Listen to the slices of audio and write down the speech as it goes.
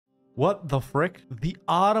What the frick? The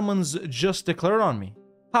Ottomans just declared on me.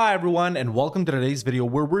 Hi everyone, and welcome to today's video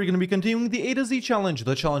where we're going to be continuing the A to Z challenge,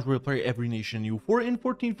 the challenge where we play every nation in EU4 in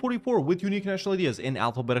 1444 with unique national ideas in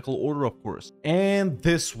alphabetical order, of course. And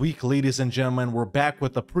this week, ladies and gentlemen, we're back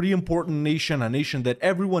with a pretty important nation, a nation that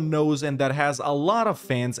everyone knows and that has a lot of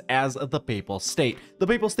fans as the Papal State. The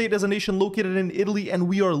Papal State is a nation located in Italy, and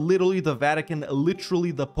we are literally the Vatican,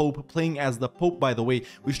 literally the Pope, playing as the Pope, by the way.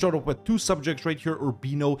 We start off with two subjects right here,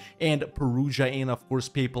 Urbino and Perugia, and of course,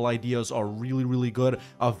 papal ideas are really good.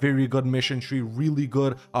 A very good mission tree, really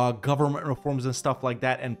good government reforms and stuff like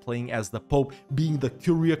that, and playing as the Pope, being the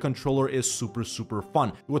Curia controller, is super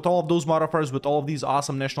fun. With all of those modifiers, with all of these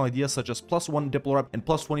awesome national ideas such as +1 Diplorep and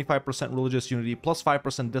plus 25% religious unity, plus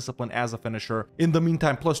 5% discipline as a finisher. In the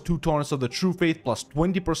meantime, +2 tolerance of the true faith, plus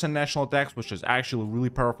 20% national attacks, which is actually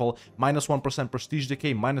really powerful, -1% prestige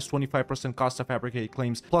decay, -25% cost to fabricate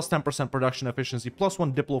claims, plus 10% production efficiency,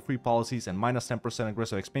 +1 Diplo-free policies, and -10%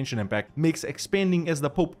 aggressive expansion impact makes expanding as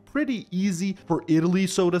the Pope pretty easy for Italy,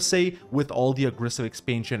 so to say, with all the aggressive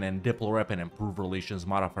expansion and Diplorep and improved relations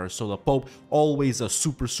modifiers. So the Pope, always a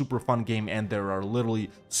super fun game, and there are literally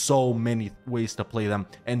so many ways to play them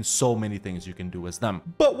and so many things you can do as them.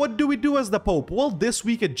 But what do we do as the Pope? Well, this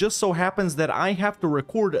week it just so happens that I have to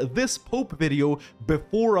record this Pope video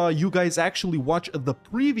before you guys actually watch the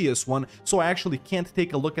previous one, so I actually can't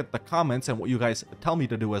take a look at the comments and what you guys tell me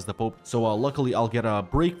to do as the Pope. So luckily I'll get a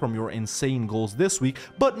break from your insane goals this week,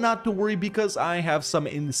 but not to worry, because I have some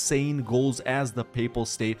insane goals as the Papal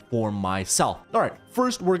State for myself. All right,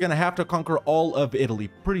 first we're gonna have to conquer all of Italy.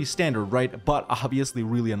 Pretty standard, right? But obviously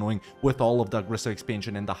really annoying with all of the aggressive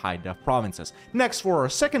expansion in the high-def provinces. Next, for our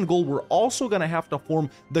second goal, we're also gonna have to form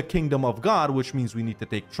the Kingdom of God, which means we need to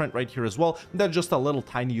take Trent right here as well. That's just a little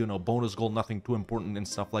tiny, you know, bonus goal, nothing too important and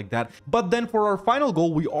stuff like that. But then for our final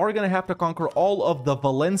goal, we are gonna have to conquer all of the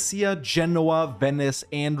Valencia, Genoa, Venice,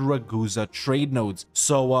 and Ragusa trade nodes.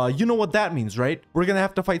 So you know what that means, right? We're gonna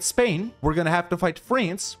have to fight Spain, we're gonna have to fight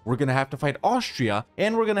France, we're gonna have to fight Austria,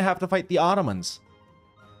 and we're gonna have to fight the Ottomans.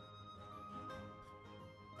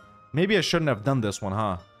 Maybe I shouldn't have done this one,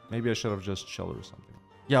 huh? Maybe I should have just chilled or something.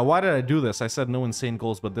 Yeah, why did I do this? I said no insane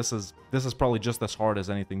goals, but this is probably just as hard as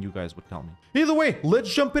anything you guys would tell me. Either way,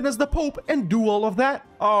 let's jump in as the Pope and do all of that.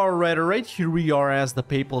 All right, here we are as the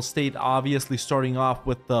Papal State, obviously starting off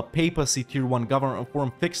with the Papacy Tier 1 government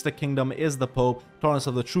reform. Fix the kingdom is the Pope, tolerance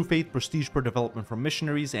of the true faith, prestige per development from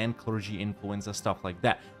missionaries, and clergy influence and stuff like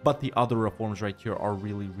that. But the other reforms right here are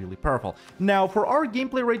really powerful. Now, for our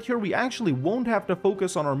gameplay right here, we actually won't have to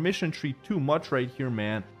focus on our mission tree too much right here,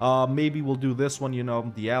 man. Maybe we'll do this one, you know,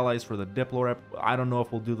 the allies for the Diplorep. I don't know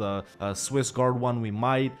if we'll do the Swiss Guard one. We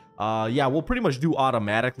might. Yeah, we'll pretty much do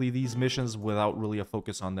automatically these missions without really a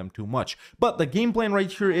focus on them too much. But the game plan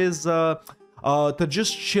right here is to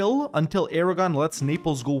just chill until Aragon lets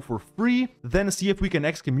Naples go for free, then see if we can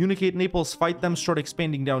excommunicate Naples, fight them, start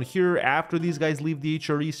expanding down here. After these guys leave the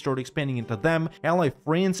HRE, start expanding into them, ally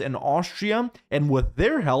France and Austria, and with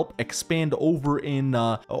their help, expand over in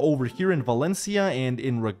over here in Valencia and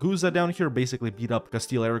in Ragusa down here, basically beat up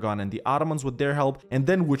Castile, Aragon, and the Ottomans with their help. And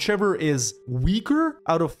then whichever is weaker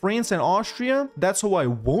out of France and Austria, that's who I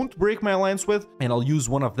won't break my alliance with, and I'll use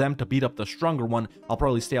one of them to beat up the stronger one. I'll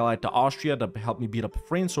probably stay allied to Austria to help me beat up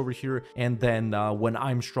France over here, and then when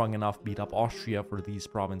I'm strong enough, beat up Austria for these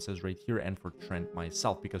provinces right here, and for Trent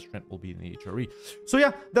myself, because Trent will be in the HRE. So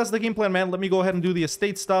yeah, that's the game plan, man. Let me go ahead and do the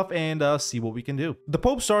estate stuff and see what we can do. The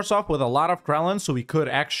Pope starts off with a lot of crown lands, so we could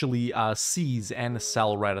actually seize and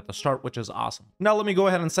sell right at the start, which is awesome. Now let me go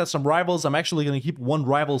ahead and set some rivals. I'm actually going to keep one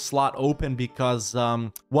rival slot open because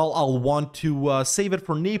well, I'll want to save it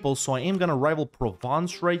for Naples, so I am going to rival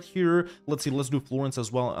Provence right here. Let's see, let's do Florence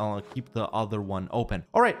as well. I'll keep the other one open.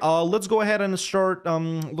 All right, let's go ahead and start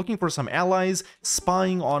looking for some allies,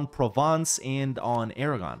 spying on Provence and on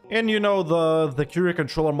Aragon. And you know, the Curia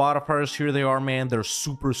controller modifiers, here they are, man. They're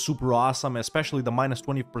super awesome, especially the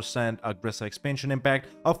 -20% aggressive expansion impact.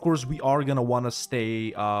 Of course, we are gonna want to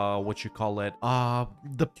stay what you call it,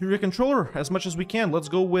 the Curia controller as much as we can. Let's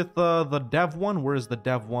go with the dev one. Where is the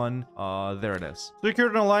dev one? There it is.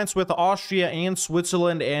 Secured an alliance with Austria and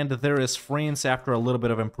Switzerland, and there is France after a little bit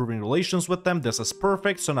of improving relations with them. This is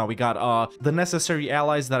perfect. So now we got the necessary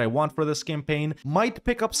allies that I want for this campaign. Might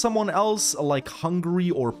pick up someone else like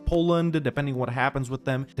Hungary or Poland, depending what happens with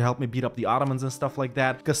them, to help me beat up the Ottomans and stuff like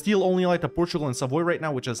that. Castile only allied to Portugal and Savoy right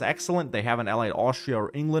now, which is excellent. They haven't allied Austria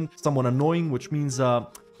or England. Someone annoying, which means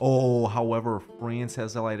Oh, however, France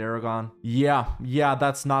has allied Aragon. Yeah,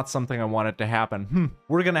 that's not something I wanted to happen.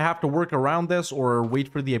 We're gonna have to work around this or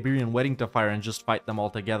wait for the Iberian wedding to fire and just fight them all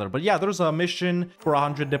together. But yeah, there's a mission for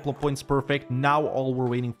 100 Diplo points. Perfect. Now all we're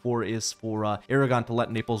waiting for is for Aragon to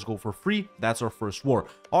let Naples go for free. That's our first war.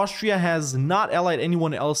 Austria has not allied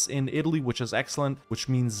anyone else in Italy, which is excellent, which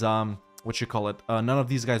means none of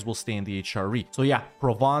these guys will stay in the HRE. So yeah,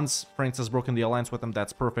 Provence, France has broken the alliance with them.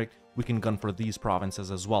 That's perfect. We can gun for these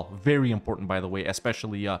provinces as well. Very important, by the way,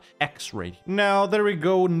 especially X-ray. Now, there we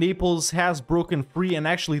go. Naples has broken free, and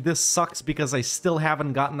actually this sucks because I still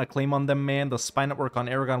haven't gotten a claim on them, man. The spy network on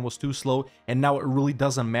Aragon was too slow, and now it really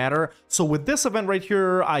doesn't matter. So with this event right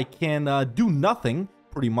here, I can do nothing,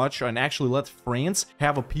 pretty much, and actually let France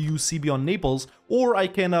have a PU-CB on Naples, or I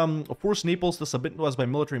can force Naples to submit to us by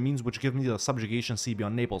military means, which gives me the subjugation CB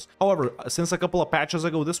on Naples. However, since a couple of patches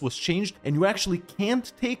ago, this was changed, and you actually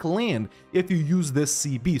can't take land if you use this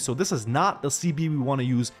CB. So this is not the CB we want to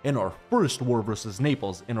use in our first war versus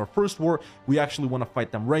Naples. In our first war, we actually want to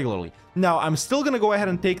fight them regularly. Now, I'm still going to go ahead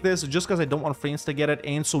and take this just because I don't want France to get it,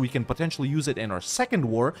 and so we can potentially use it in our second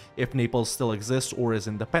war if Naples still exists or is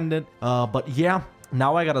independent. But yeah,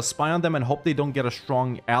 now I gotta spy on them and hope they don't get a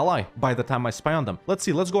strong ally by the time I spy on them. Let's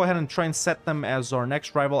see, let's go ahead and try and set them as our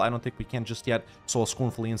next rival. I don't think we can just yet, so I'll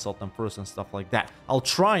scornfully insult them first and stuff like that. I'll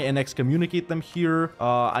try and excommunicate them here.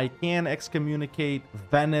 I can excommunicate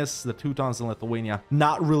Venice, the Teutons, and Lithuania.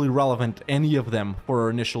 Not really relevant, any of them, for our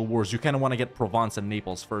initial wars. You kind of want to get Provence and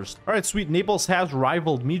Naples first. All right, sweet. Naples has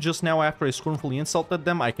rivaled me just now after I scornfully insulted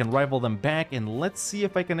them. I can rival them back, and let's see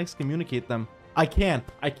if I can excommunicate them. I can.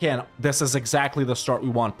 This is exactly the start we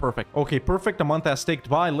want. Perfect. Okay, perfect. A month has ticked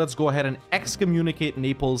by. Let's go ahead and excommunicate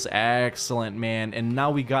Naples. Excellent, man. And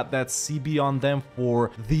now we got that CB on them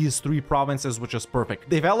for these three provinces, which is perfect.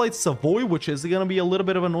 They've allied Savoy, which is going to be a little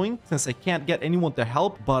bit of annoying since I can't get anyone to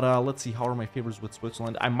help. But let's see. How are my favors with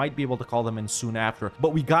Switzerland? I might be able to call them in soon after.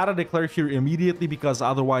 But we got to declare here immediately because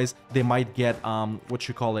otherwise they might get,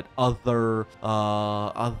 other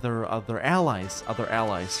allies.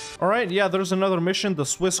 All right, yeah, there's another mission, the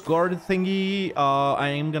Swiss Guard thingy. I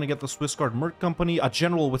am gonna get the Swiss Guard Merc Company, a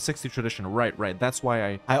general with 60 tradition. Right. That's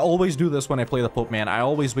why I always do this when I play the Pope, man. I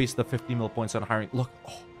always waste the 50 mil points on hiring. Look,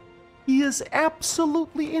 oh, he is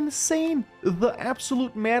absolutely insane. The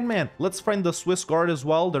absolute madman. Let's find the Swiss Guard as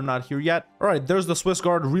well. They're not here yet. All right, there's the Swiss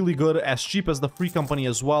Guard. Really good, as cheap as the Free Company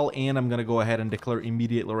as well. And I'm gonna go ahead and declare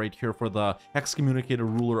immediately right here for the excommunicated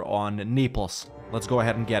ruler on Naples. Let's go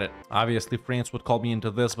ahead and get it. Obviously, France would call me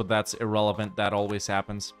into this, but that's irrelevant. That always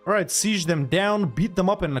happens. All right, siege them down, beat them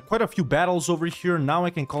up in quite a few battles over here. Now I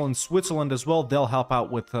can call in Switzerland as well. They'll help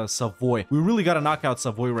out with Savoy. We really got to knock out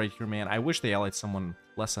Savoy right here, man. I wish they allied someone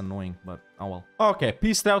less annoying, but oh well. Okay,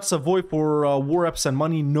 peaced out Savoy for war reps and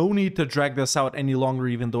money. No need to drag this out any longer,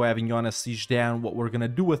 even though Avignon is sieged down. What we're gonna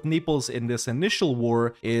do with Naples in this initial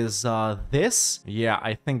war is this. Yeah,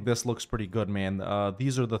 I think this looks pretty good, man.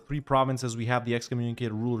 These are the three provinces we have the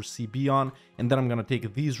excommunicated ruler CB on, and then I'm gonna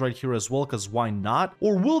take these right here as well, because why not?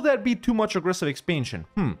 Or will that be too much aggressive expansion?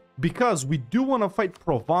 Because we do want to fight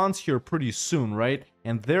Provence here pretty soon, right?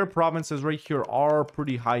 And their provinces right here are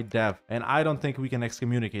pretty high dev, and I don't think we can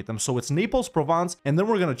excommunicate them. So it's Naples, Provence, and then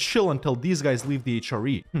we're gonna chill until these guys leave the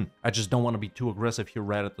HRE. I just don't want to be too aggressive here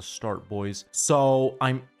right at the start, boys. So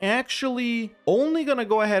I'm actually only gonna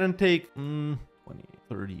go ahead and take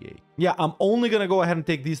 38. Yeah, I'm only gonna go ahead and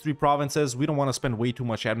take these three provinces. We don't want to spend way too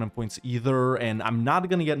much admin points either, and I'm not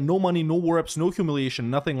gonna get no money, no war reps, no humiliation,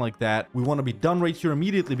 nothing like that. We want to be done right here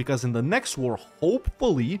immediately, because in the next war,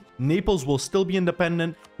 hopefully Naples will still be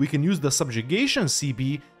independent. We can use the subjugation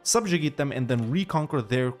CB, subjugate them, and then reconquer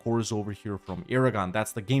their cores over here from Aragon.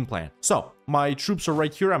 That's the game plan. So my troops are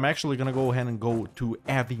right here. I'm actually gonna go ahead and go to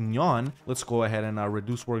Avignon. Let's go ahead and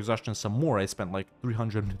reduce war exhaustion some more. I spent like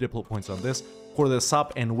 300 diplo points on this. Core this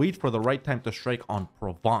up and wait for the right time to strike on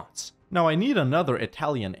Provence. Now, I need another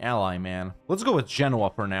Italian ally, man. Let's go with Genoa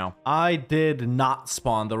for now. I did not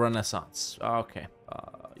spawn the Renaissance. Okay.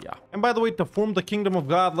 Yeah. And by the way, to form the Kingdom of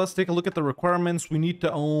God, let's take a look at the requirements. We need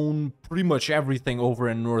to own pretty much everything over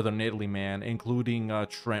in northern Italy, man, including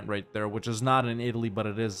Trent right there, which is not in Italy, but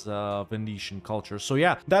it is Venetian culture. So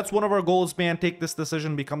yeah, that's one of our goals, man. Take this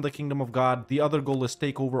decision, become the Kingdom of God. The other goal is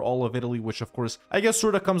take over all of Italy, which of course, I guess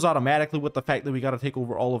sort of comes automatically with the fact that we got to take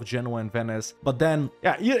over all of Genoa and Venice. But then,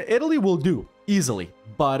 yeah, Italy will do. easily.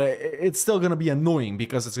 But it's still gonna be annoying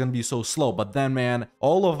because it's gonna be so slow. But then, man,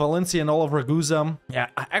 all of Valencia and all of Ragusa, yeah,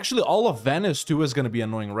 actually all of Venice too is gonna be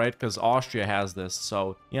annoying, right? Because Austria has this.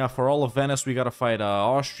 So yeah, for all of Venice, we gotta fight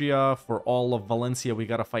Austria. For all of Valencia, we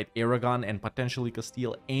gotta fight Aragon and potentially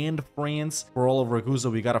Castile and France. For all of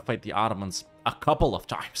Ragusa, we gotta fight the Ottomans a couple of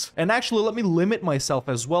times. And actually, let me limit myself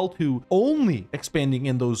as well to only expanding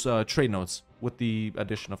in those trade nodes with the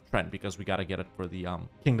addition of Trent, because we gotta get it for the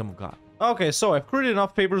Kingdom of God. Okay, so I've created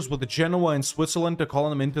enough favors with Genoa and Switzerland to call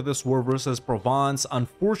them into this war versus Provence.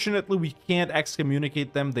 Unfortunately, we can't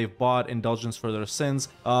excommunicate them. They've bought indulgence for their sins.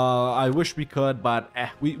 I wish we could, but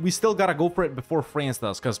we still gotta go for it before France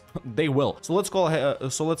does, because they will. So let's call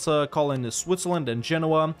call in Switzerland and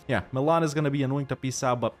Genoa. Yeah, Milan is gonna be annoying to peace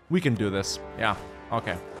out, but we can do this. Yeah.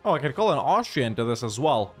 Okay. Oh, I could call an Austria into this as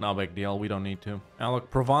well. No big deal. We don't need to. Now, look,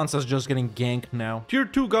 Provence is just getting ganked now. Tier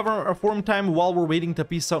 2 government reform time while we're waiting to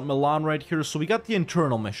peace out Milan right here. So we got the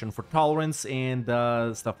internal mission for tolerance and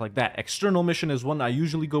stuff like that. External mission is one I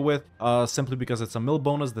usually go with simply because it's a mill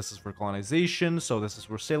bonus. This is for colonization. So this is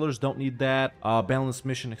for sailors. Don't need that. Balanced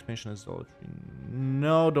mission expansion is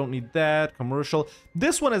no, don't need that. Commercial.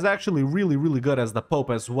 This one is actually really, really good as the Pope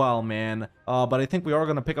as well, man. But I think we are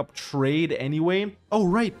going to pick up trade anyway. Oh,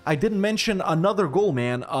 right. I didn't mention another goal,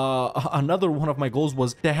 man. Another one of my goals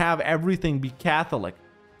was to have everything be Catholic.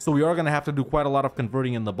 So we are going to have to do quite a lot of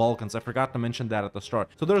converting in the Balkans. I forgot to mention that at the start.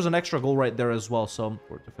 So there's an extra goal right there as well. So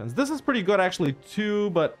for defense, this is pretty good actually too,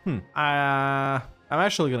 but I'm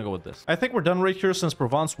actually going to go with this. I think we're done right here since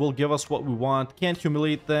Provence will give us what we want. Can't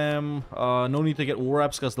humiliate them. No need to get war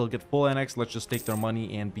reps because they'll get full annex. Let's just take their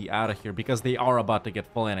money and be out of here because they are about to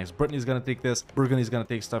get full annex. Brittany's going to take this. Burgundy's going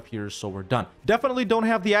to take stuff here. So we're done. Definitely don't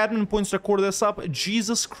have the admin points to core this up.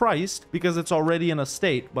 Jesus Christ, because it's already in a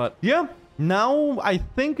state. But yeah, now I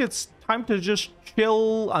think it's time to just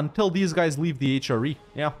chill until these guys leave the HRE.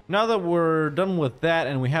 Yeah, now that we're done with that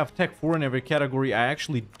and we have Tech 4 in every category, I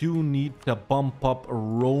actually do need to bump up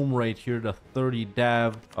Rome right here to 30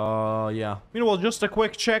 dev. Yeah. Meanwhile, just a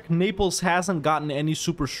quick check. Naples hasn't gotten any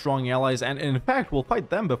super strong allies, and in fact, we'll fight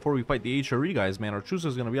them before we fight the HRE guys, man. Our truce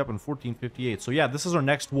is going to be up in 1458. So yeah, this is our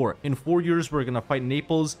next war. In 4 years, we're going to fight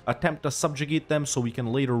Naples, attempt to subjugate them so we can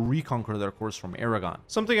later reconquer their course from Aragon.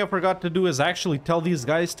 Something I forgot to do is actually tell these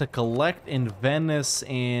guys to collect in Venice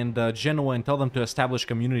and Genoa and tell them to establish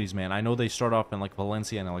communities, man. I know they start off in like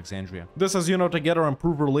Valencia and Alexandria. This is, you know, to get our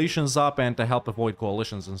improved relations up and to help avoid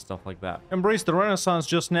coalitions and stuff like that. Embrace the Renaissance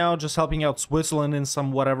just now, just helping out Switzerland in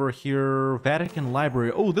some whatever here. Vatican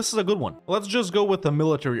Library. Oh, this is a good one. Let's just go with the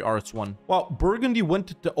military arts one. Well, Burgundy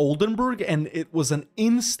went to Oldenburg and it was an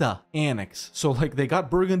insta annex. So like they got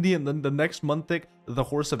Burgundy and then the next month the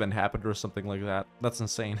horse event happened or something like that. That's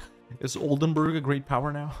insane. Is Oldenburg a great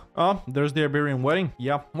power now? Oh, there's the Iberian wedding.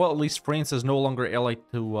 Yeah, well, at least France is no longer allied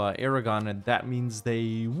to Aragon, and that means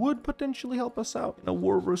they would potentially help us out in a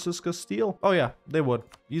war versus Castile. Oh yeah, they would.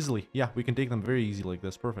 Easily. Yeah, we can take them very easy like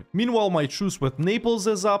this. Perfect. Meanwhile, my truce with Naples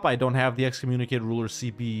is up. I don't have the excommunicated ruler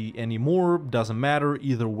CB anymore. Doesn't matter.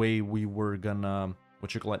 Either way, we were gonna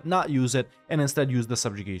not use it, and instead use the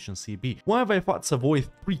subjugation CB. Why have I fought Savoy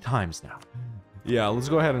 3 times now? Yeah, let's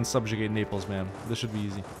go ahead and subjugate Naples, man. This should be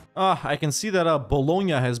easy. I can see that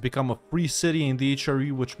Bologna has become a free city in the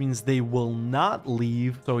HRE, which means they will not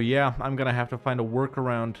leave. So yeah, I'm gonna have to find a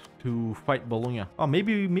workaround to fight Bologna. Oh,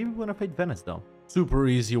 maybe we're gonna fight Venice though. Super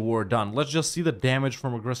easy war done. Let's just see the damage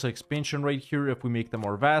from aggressive expansion right here if we make them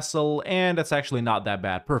our vassal, and it's actually not that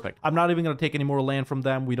bad. Perfect. I'm not even going to take any more land from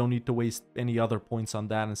them. We don't need to waste any other points on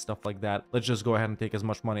that and stuff like that. Let's just go ahead and take as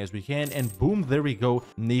much money as we can, and boom, there we go.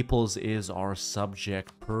 Naples is our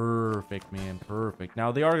subject. Perfect, man. Perfect.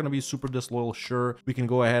 Now, they are going to be super disloyal, sure. We can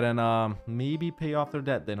go ahead and maybe pay off their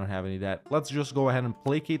debt. They don't have any debt. Let's just go ahead and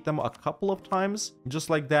placate them a couple of times, just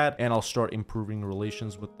like that, and I'll start improving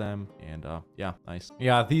relations with them, and yeah. Nice.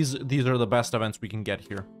 Yeah, these are the best events we can get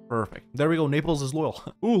here. Perfect. There we go. Naples is loyal.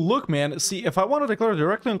 Ooh, look, man. See, if I want to declare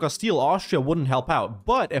directly on Castile, Austria wouldn't help out.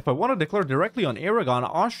 But if I want to declare directly on Aragon,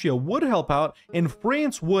 Austria would help out, and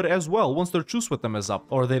France would as well once their truce with them is up.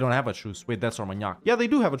 Or they don't have a truce. Wait, that's Armagnac. Yeah, they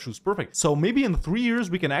do have a truce. Perfect. So maybe in 3 years,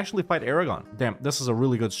 we can actually fight Aragon. Damn, this is a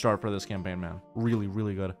really good start for this campaign, man. Really,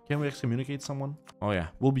 really good. Can we excommunicate someone? Oh, yeah.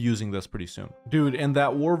 We'll be using this pretty soon. Dude, in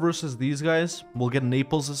that war versus these guys, we'll get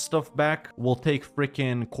Naples' stuff back. We'll take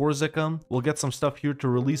freaking Corsica. We'll get some stuff here to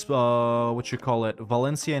release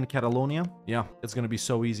Valencia and Catalonia. Yeah, it's gonna be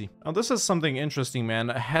so easy. Now, this is something interesting, man.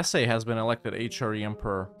 Hesse has been elected HRE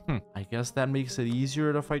Emperor. I guess that makes it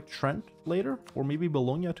easier to fight Trent later, or maybe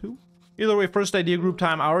Bologna too. Either way, first idea group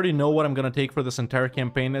time. I already know what I'm gonna take for this entire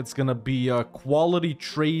campaign. It's gonna be quality,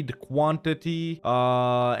 trade, quantity,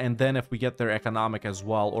 and then if we get there, economic as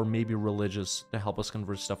well, or maybe religious to help us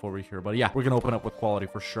convert stuff over here. But yeah, we're gonna open up with quality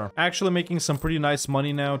for sure. Actually making some pretty nice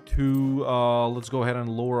money now too. Let's go ahead and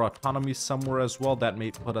lower autonomy somewhere as well. That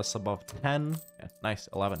may put us above 10. Yeah, nice,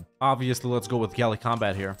 11. Obviously, let's go with galley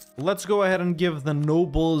combat here. Let's go ahead and give the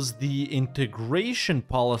nobles the integration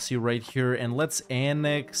policy right here, and let's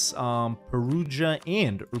annex Perugia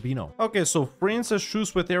and Urbino. Okay, so France's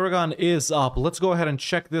truce with Aragon is up. Let's go ahead and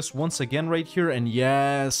check this once again right here, and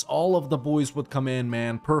yes, all of the boys would come in,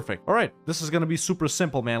 man. Perfect. All right, this is gonna be super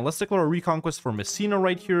simple, man. Let's declare a reconquest for Messina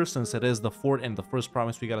right here, since it is the fort and the first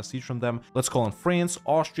province we got a siege from them. Let's call in France,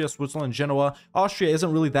 Austria, Switzerland, Genoa. Austria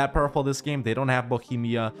isn't really that powerful this game. They don't have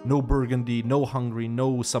Bohemia, no Burgundy, no Hungary,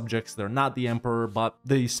 no subjects. They're not the emperor, but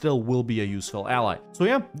they still will be a useful ally. So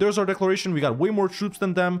yeah, there's our declaration. We got way more troops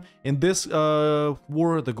than them. In this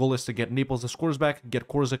war, the goal is to get Naples' scores back, get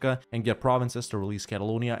Corsica, and get provinces to release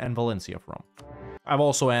Catalonia and Valencia from. I've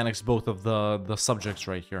also annexed both of the subjects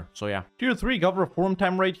right here. So yeah. Tier 3, Gov Reform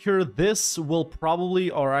time right here. This will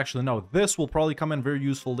probably, or actually no, this will probably come in very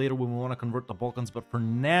useful later when we want to convert the Balkans. But for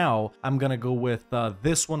now, I'm going to go with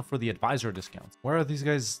this one for the advisor discounts. Why are these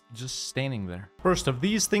guys just standing there? First of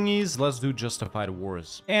these thingies, let's do justified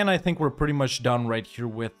wars. And I think we're pretty much done right here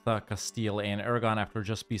with Castile and Aragon after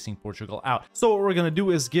just piecing Portugal out. So what we're going to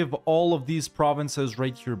do is give all of these provinces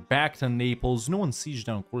right here back to Naples. No one sieged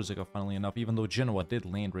down Corsica, funnily enough, even though Genoa did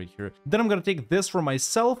land right here. Then I'm gonna take this for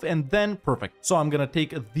myself, and then perfect. So I'm gonna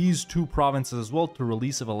take these two provinces as well to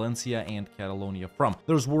release Valencia and Catalonia from.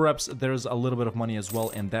 There's war reps, there's a little bit of money as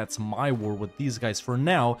well, and that's my war with these guys for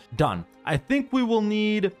now done. I think we will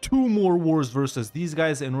need 2 more wars versus these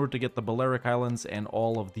guys in order to get the Balearic Islands and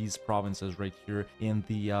all of these provinces right here in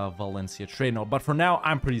the Valencia trade node. But for now,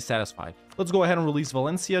 I'm pretty satisfied. Let's go ahead and release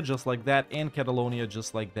Valencia just like that, and Catalonia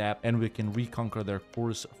just like that, and we can reconquer their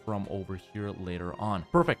course from over here later on.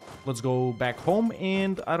 Perfect. Let's go back home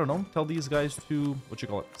and, I don't know, tell these guys to, what you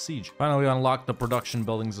call it, siege. Finally unlock the production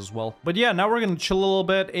buildings as well. But yeah, now we're gonna chill a little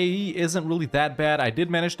bit. AE isn't really that bad. I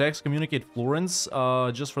did manage to excommunicate Florence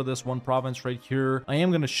just for this one province right here. I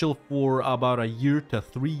am gonna chill for about a year to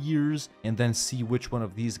 3 years and then see which one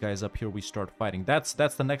of these guys up here we start fighting. That's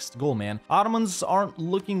the next goal, man. Ottomans aren't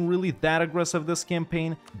looking really that aggressive this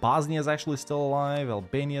campaign. Bosnia is actually still alive.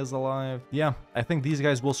 Albania is alive. Yeah, I think these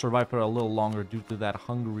guys will survive for a little longer due to that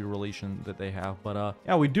Hungary relation that they have. But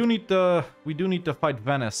yeah, we do need to fight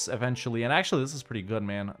Venice eventually. And actually, this is pretty good,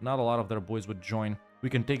 man. Not a lot of their boys would join. We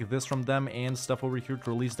can take this from them and stuff over here to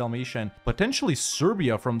release Dalmatia and potentially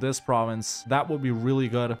Serbia from this province. That would be really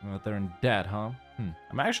good. They're in debt, huh?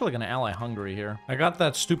 I'm actually gonna ally Hungary here. I got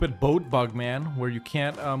that stupid boat bug, man, where you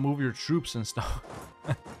can't move your troops and stuff.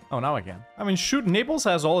 Oh, now I can. I mean, shoot, Naples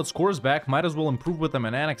has all its cores back. Might as well improve with them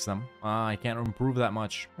and annex them. I can't improve that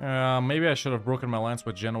much. Maybe I should have broken my lance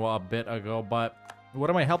with Genoa a bit ago, but what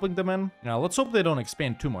am I helping them in? Now, let's hope they don't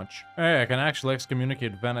expand too much. Hey, I can actually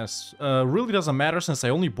excommunicate Venice. Really doesn't matter since I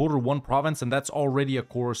only border one province and that's already a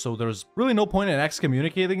core, so there's really no point in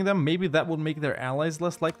excommunicating them. Maybe that would make their allies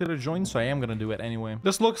less likely to join, so I am gonna do it anyway.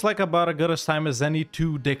 This looks like about as good a time as any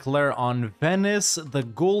to declare on Venice. The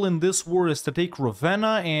goal in this war is to take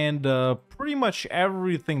Ravenna and pretty much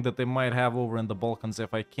everything that they might have over in the Balkans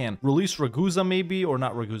if I can. Release Ragusa maybe, or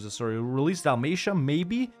not Ragusa, sorry. Release Dalmatia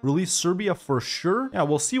maybe. Release Serbia for sure. Yeah,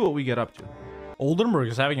 we'll see what we get up to. Oldenburg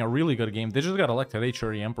is having a really good game. They just got elected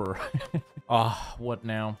HRE Emperor. Ah, what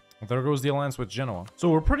now? There goes the alliance with Genoa. So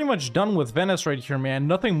we're pretty much done with Venice right here, man.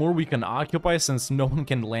 Nothing more we can occupy since no one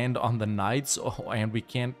can land on the Knights. Oh, and we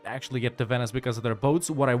can't actually get to Venice because of their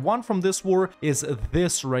boats. What I want from this war is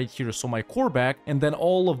this right here. So my core back, and then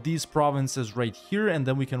all of these provinces right here, and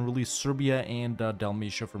then we can release Serbia and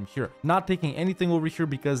Dalmatia from here. Not taking anything over here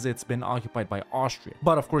because it's been occupied by Austria.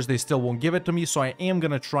 But of course, they still won't give it to me, so I am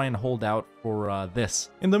gonna try and hold out for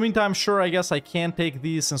this. In the meantime, sure, I guess I can take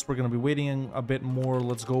these since we're gonna be waiting a bit more.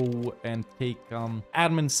 Let's go and take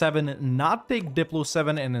admin 7, not take diplo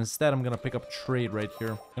 7, and instead I'm gonna pick up trade right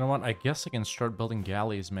here. You know what, I guess I can start building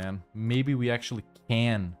galleys, man. Maybe we actually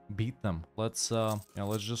can beat them. Let's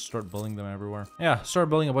let's just start building them everywhere. Yeah, start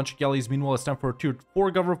building a bunch of galleys. Meanwhile, it's time for tier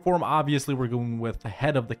 4 government reform. Obviously, we're going with the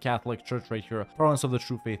head of the Catholic Church right here. Tolerance of the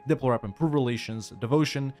true faith, diplorep, improve relations,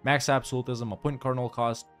 devotion, max absolutism, appoint cardinal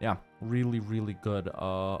cost. Yeah, really good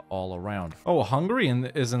all around. Oh, Hungary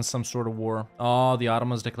is in some sort of war. Oh, the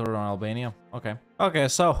Ottomans declared on Albania. Okay. Okay,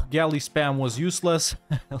 so galley spam was useless.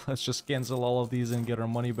 Let's just cancel all of these and get our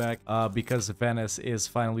money back because Venice is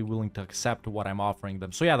finally willing to accept what I'm offering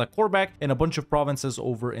them. So yeah, the core back and a bunch of provinces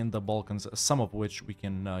over in the Balkans, some of which we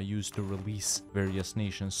can use to release various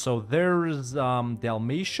nations. So there's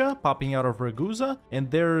Dalmatia popping out of Ragusa,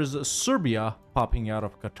 and there's Serbia popping out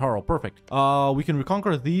of Kataro. Perfect. We can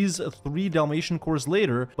reconquer these 3 Dalmatian cores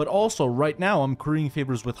later, but also right now I'm currying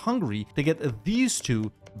favors with Hungary to get these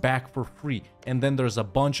 2 back for free. And then there's a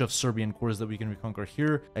bunch of Serbian cores that we can reconquer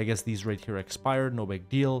here. I guess these right here expired, no big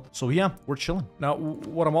deal. So yeah, we're chilling. Now,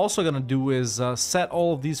 what I'm also gonna do is set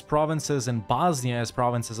all of these provinces in Bosnia as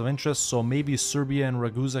provinces of interest. So maybe Serbia and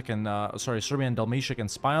Ragusa can, Serbia and Dalmatia can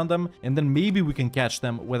spy on them. And then maybe we can catch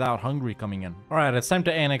them without Hungary coming in. All right, it's time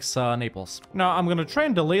to annex Naples. Now, I'm gonna try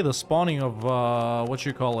and delay the spawning of, what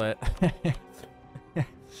you call it?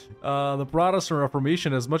 The Protestant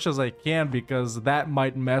Reformation as much as I can, because that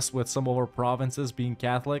might mess with some of our provinces being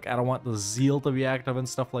Catholic. I don't want the zeal to be active and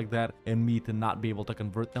stuff like that, and me to not be able to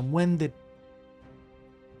convert them. When did...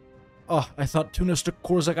 Oh, I thought Tunis took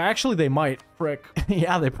Corsica. Actually, they might. Frick.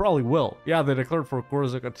 Yeah, they probably will. Yeah, they declared for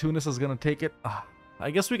Corsica. Tunis is gonna take it. I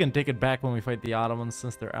guess we can take it back when we fight the Ottomans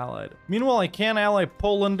since they're allied. Meanwhile, I can ally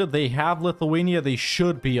Poland. They have Lithuania. They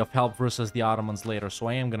should be of help versus the Ottomans later, so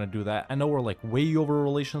I am going to do that. I know we're like way over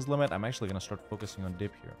relations limit. I'm actually going to start focusing on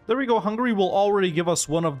dip here. There we go. Hungary will already give us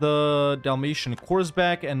one of the Dalmatian cores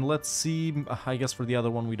back, and let's see. I guess for the other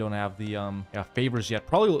one, we don't have the favors yet.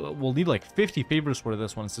 Probably we'll need like 50 favors for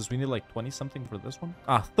this one, since we need like 20 something for this one.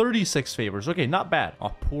 36 favors. Okay, not bad.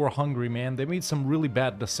 Oh, poor Hungary, man. They made some really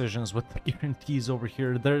bad decisions with the guarantees over here.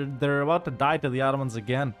 They're about to die to the Ottomans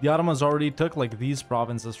again. The Ottomans already took like these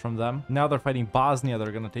provinces from them. Now they're fighting Bosnia.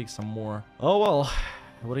 They're gonna take some more. Oh well.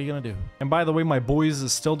 What are you gonna do? And by the way, my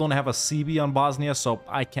boys still don't have a CB on Bosnia, so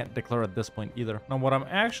I can't declare at this point either. Now, what I'm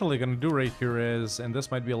actually gonna do right here is, and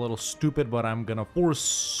this might be a little stupid, but I'm gonna force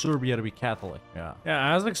Serbia to be Catholic. Yeah,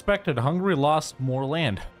 as expected, Hungary lost more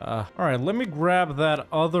land. All right, let me grab that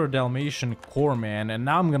other Dalmatian core, man, and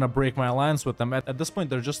now I'm gonna break my alliance with them. At this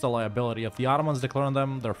point, they're just a liability. If the Ottomans declare on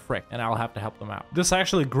them, they're fricked, and I'll have to help them out. This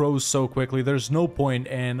actually grows so quickly. There's no point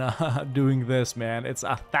in doing this, man. It's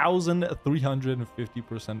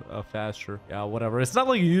 1,350% faster. Yeah, whatever. It's not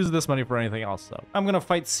like you use this money for anything else, though. I'm gonna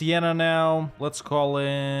fight Siena now. Let's call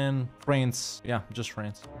in France. Yeah, just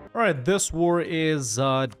France. All right, this war is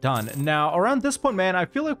done. Now, around this point, man, I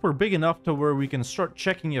feel like we're big enough to where we can start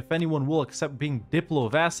checking if anyone will accept being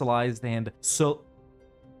diplo-vassalized, and so...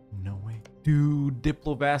 No way. Dude,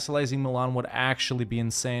 diplo-vassalizing Milan would actually be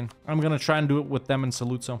insane. I'm gonna try and do it with them in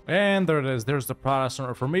Saluzzo. And there it is. There's the Protestant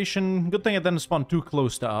Reformation. Good thing it didn't spawn too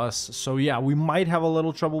close to us. So yeah, we might have a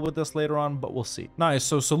little trouble with this later on, but we'll see. Nice.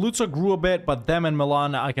 So Saluzzo grew a bit, but them and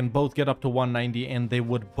Milan, I can both get up to 190, and they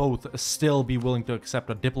would both still be willing to accept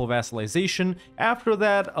a diplo-vassalization. After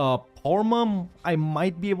that, Parma, I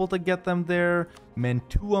might be able to get them there.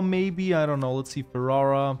 Mantua, maybe. I don't know. Let's see.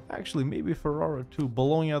 Ferrara. Actually, maybe Ferrara too.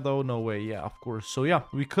 Bologna, though. No way. Yeah, of course. So yeah,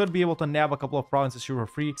 we could be able to nab a couple of provinces here for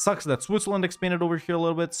free. Sucks that Switzerland expanded over here a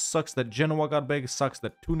little bit. Sucks that Genoa got big. Sucks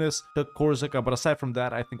that Tunis took Corsica. But aside from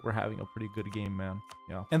that, I think we're having a pretty good game, man.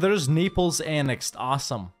 Yeah. And there's Naples annexed.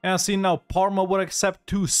 Awesome. And see, now Parma would accept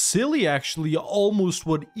too. Silly, actually, almost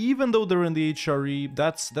would, even though they're in the HRE.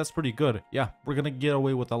 That's pretty good. Yeah, we're gonna get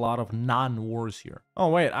away with a lot of non-wars here. Oh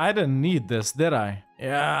wait, I didn't need this, did I?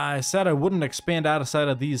 Yeah, I said I wouldn't expand outside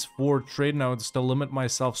of these 4 trade nodes to limit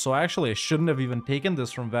myself, so actually I shouldn't have even taken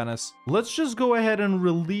this from Venice. Let's just go ahead and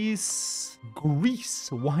release Greece.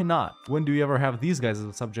 Why not? When do you ever have these guys as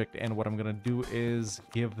a subject? And what I'm gonna do is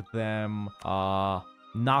give them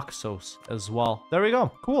Naxos as well. There we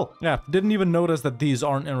go. Cool. Yeah, didn't even notice that these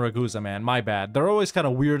aren't in Ragusa, man. My bad. They're always kind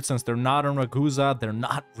of weird since they're not in Ragusa. They're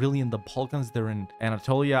not really in the Balkans. They're in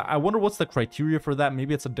Anatolia. I wonder what's the criteria for that.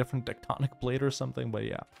 Maybe it's a different tectonic plate or something, but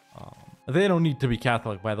yeah. They don't need to be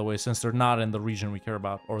Catholic, by the way, since they're not in the region we care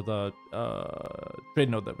about, or the trade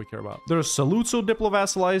node that we care about. There's Saluzzo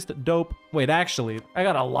diplo-vassalized. Dope. Wait, actually, I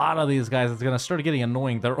got a lot of these guys. It's gonna start getting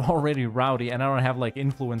annoying. They're already rowdy, and I don't have like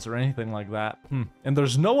influence or anything like that. And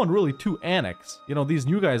there's no one really to annex. You know, these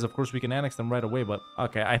new guys, of course, we can annex them right away, but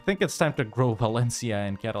okay, I think it's time to grow Valencia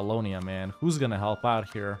and Catalonia, man. Who's gonna help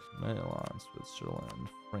out here? Milan, Switzerland,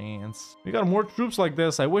 France. We got more troops like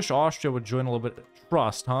this. I wish Austria would join a little bit.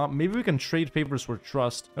 Trust, huh? Maybe we can trade favors for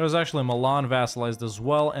trust. There's actually Milan vassalized as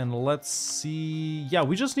well. And let's see. Yeah,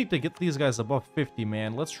 we just need to get these guys above 50,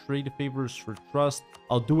 man. Let's trade favors for trust.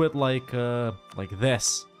 I'll do it like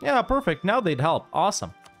this. Yeah, perfect. Now they'd help.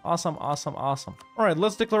 Awesome. Awesome, awesome, awesome. All right,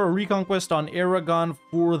 let's declare a reconquest on Aragon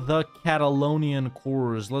for the Catalonian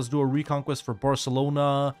cores. Let's do a reconquest for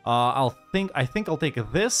Barcelona. I think I'll take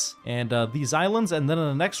this and these islands, and then in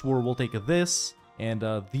the next war we'll take this and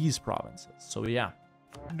these provinces. So yeah,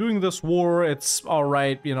 doing this war, it's all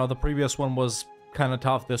right. You know, the previous one was kind of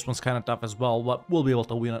tough. This one's kind of tough as well, but we'll be able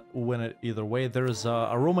to win it either way. There's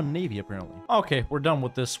a Roman navy apparently. Okay, we're done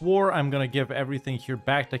with this war. I'm gonna give everything here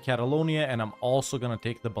back to Catalonia, and I'm also gonna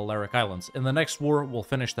take the Balearic Islands. In the next war, we'll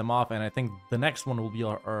finish them off, and I think the next one will be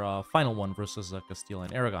our final one versus Castile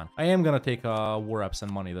and Aragon. I am gonna take war reps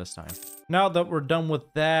and money this time. Now that we're done with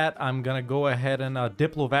that, I'm gonna go ahead and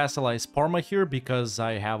diplo-vassalize Parma here because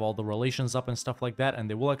I have all the relations up and stuff like that, and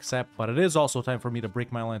they will accept. But it is also time for me to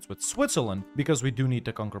break my alliance with Switzerland because we do need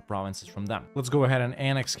to conquer provinces from them. Let's go ahead and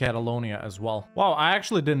annex Catalonia as well. Wow, I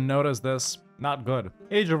actually didn't notice this. Not good.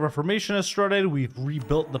 Age of Reformation has started. We've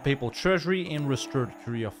rebuilt the papal treasury and restored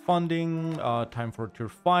Curia funding. Time for tier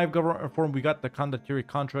 5 government reform. We got the condottieri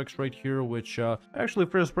contracts right here, which actually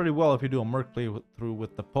fares pretty well if you do a merc play through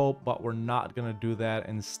with the Pope, but we're not gonna do that.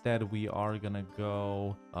 Instead, we are gonna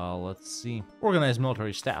go, let's see, organized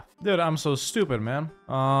military staff. Dude, I'm so stupid, man.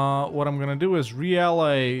 What I'm gonna do is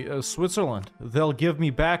re-ally Switzerland. They'll give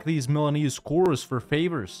me back these Milanese cores for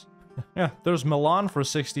favors. Yeah, there's Milan for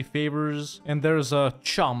 60 favors, and there's a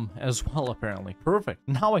Chum as well, apparently. Perfect.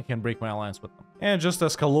 Now I can break my alliance with them. And just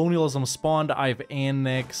as colonialism spawned, I've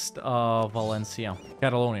annexed Valencia.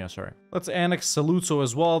 Catalonia, sorry. Let's annex Saluzzo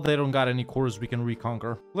as well. They don't got any cores we can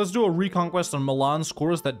reconquer. Let's do a reconquest on Milan's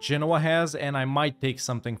cores that Genoa has, and I might take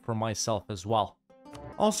something for myself as well.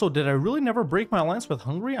 Also, did I really never break my alliance with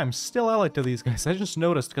Hungary? I'm still allied to these guys. I just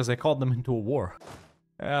noticed because I called them into a war.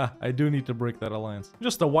 Yeah, I do need to break that alliance.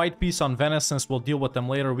 Just a white piece on Venice, since we'll deal with them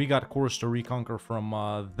later. We got cores to reconquer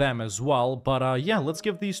from them as well. But yeah, let's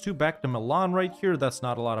give these two back to Milan right here. That's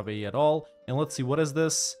not a lot of AE at all. And let's see, what is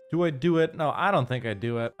this? Do I do it? No, I don't think I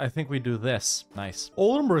do it. I think we do this. Nice.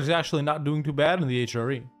 Oldenburg's actually not doing too bad in the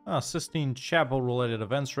HRE. Sistine Chapel related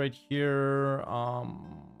events right here.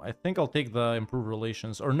 I think I'll take the improved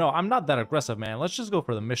relations. Or no, I'm not that aggressive, man. Let's just go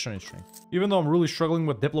for the missionary string. Even though I'm really struggling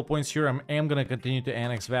with diplo points here, I am going to continue to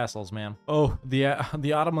annex vassals, man. Oh, the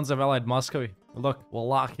Ottomans have allied Muscovy. Look,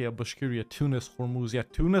 Wallachia, Bashkiria, Tunis, Hormuz. Yeah,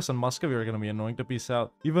 Tunis and Muscovy are going to be annoying to piece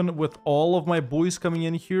out. Even with all of my boys coming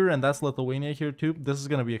in here, and that's Lithuania here too, this is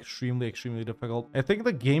going to be extremely, extremely difficult. I think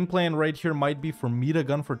the game plan right here might be for me to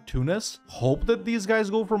gun for Tunis. Hope that these guys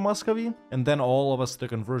go for Muscovy, and then all of us to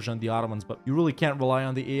conversion the Ottomans. But you really can't rely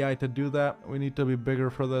on the AI to do that. We need to be bigger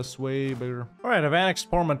for this, way bigger. All right, I've annexed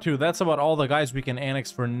Parma too. That's about all the guys we can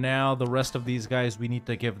annex for now. The rest of these guys, we need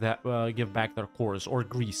to give back their cores, or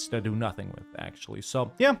Greece to do nothing with, actually.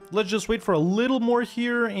 So yeah, let's just wait for a little more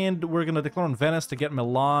here, and we're gonna declare on Venice to get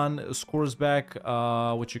Milan scores back,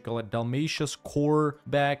 what you call it, Dalmatia's core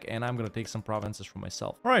back, and I'm gonna take some provinces for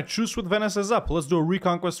myself. All right, truce with Venice is up. Let's do a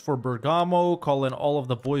reconquest for Bergamo. Call in all of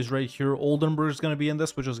the boys right here. Oldenburg's gonna be in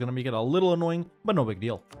this, which is gonna make it a little annoying, but no big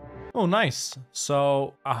deal. Oh, nice.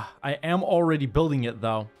 So, I am already building it,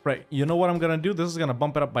 though. Right, you know what I'm gonna do? This is gonna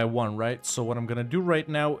bump it up by 1, right? So what I'm gonna do right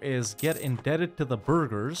now is get indebted to the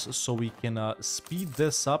burghers so we can speed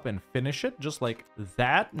this up and finish it, just like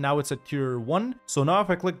that. Now it's at tier 1. So now if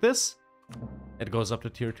I click this, it goes up to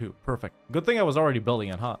tier 2. Perfect. Good thing I was already building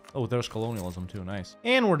it, huh? Oh, there's colonialism too. Nice.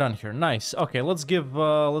 And we're done here. Nice. Okay, let's give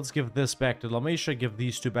this back to Dalmatia, give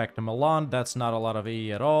these two back to Milan. That's not a lot of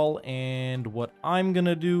AE at all. And what I'm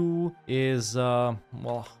gonna do is well,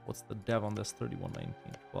 what's the dev on this? 31, 19,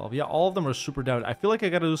 12. Yeah, all of them are super dev. I feel like I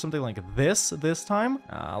gotta do something like this time.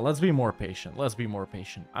 Let's be more patient. Let's be more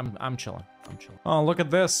patient. I'm chilling. I'm chilling. Oh, look at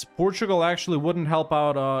this. Portugal actually wouldn't help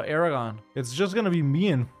out Aragon. It's just gonna be me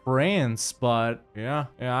and France, but yeah,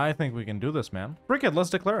 I think we can do this, man. Frick it, let's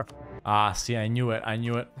declare. See, I knew it. I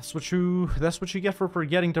knew it. That's what you get for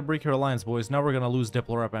forgetting to break your alliance, boys. Now we're gonna lose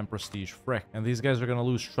Diplorep and Prestige. Frick. And these guys are gonna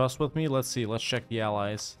lose trust with me. Let's see. Let's check the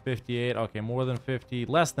allies. 58. Okay, more than 50.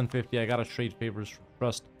 Less than 50. I gotta trade favors for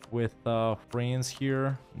trust with France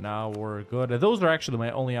here. Now we're good. Those are actually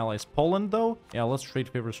my only allies. Poland, though? Yeah, let's trade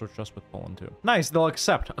favors for trust with Poland, too. Nice, they'll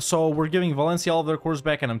accept. So we're giving Valencia all of their cores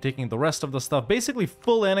back, and I'm taking the rest of the stuff. Basically,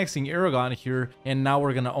 full annexing Aragon here, and now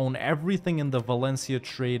we're gonna own everything in the Valencia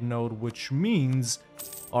trade node, which means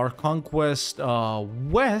our conquest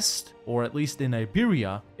west, or at least in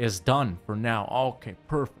Iberia, is done for now. Okay,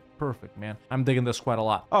 perfect. Perfect, man. I'm digging this quite a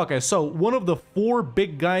lot. Okay, so one of the 4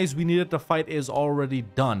 big guys we needed to fight is already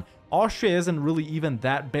done. Austria isn't really even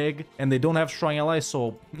that big, and they don't have strong allies,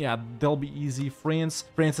 so yeah, they'll be easy. France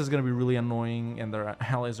is going to be really annoying, and their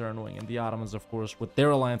allies are annoying, and the Ottomans, of course, with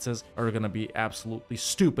their alliances, are going to be absolutely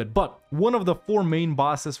stupid. But one of the 4 main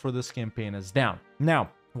bosses for this campaign is down. Now,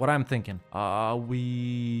 what I'm thinking, we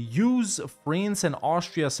use France and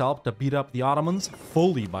Austria's help to beat up the Ottomans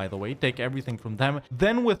fully, by the way, take everything from them.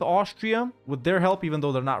 Then with Austria, with their help, even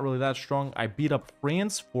though they're not really that strong, I beat up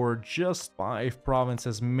France for just 5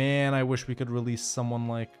 provinces. Man, I wish we could release someone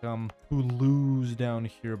like Toulouse down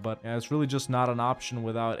here, but yeah, it's really just not an option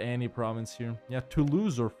without any province here. Yeah,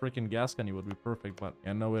 Toulouse or freaking Gascony would be perfect, but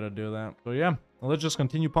yeah, no way to do that. So yeah. Let's just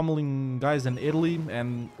continue pummeling guys in Italy,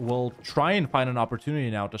 and we'll try and find an opportunity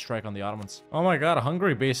now to strike on the Ottomans. Oh my god,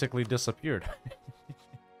 Hungary basically disappeared.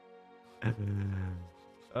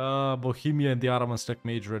 Bohemia and the Ottomans took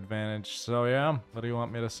major advantage. So yeah, what do you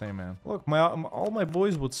want me to say, man? Look, all my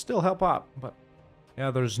boys would still help out, but yeah,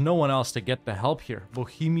 there's no one else to get the help here.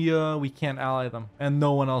 Bohemia, we can't ally them, and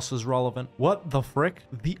no one else is relevant. What the frick?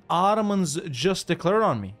 The Ottomans just declared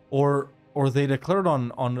on me, or they declared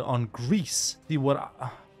on Greece. See what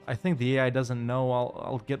I think the AI doesn't know.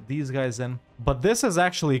 I'll get these guys in. But this is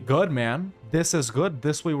actually good, man. This is good.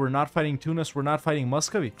 This way we're not fighting Tunis, we're not fighting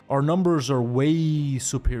Muscovy. Our numbers are way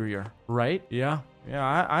superior, right? Yeah.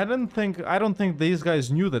 Yeah, I don't think these guys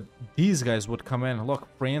knew that these guys would come in. Look,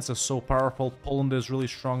 France is so powerful. Poland is really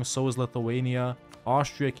strong. So is Lithuania.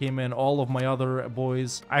 Austria came in, all of my other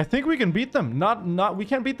boys. I think we can beat them. We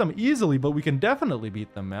can't beat them easily, but we can definitely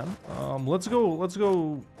beat them, man. Let's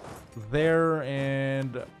go there,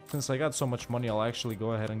 and since I got so much money, I'll actually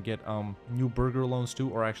go ahead and get new burger loans too,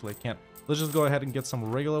 or actually I can't. Let's just go ahead and get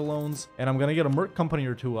some regular loans, and I'm gonna get a merc company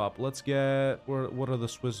or 2 up. Let's get, what are the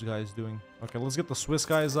Swiss guys doing? Okay, let's get the Swiss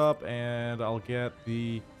guys up, and I'll get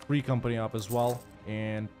the Free company up as well.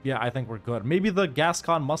 And yeah, I think we're good. Maybe the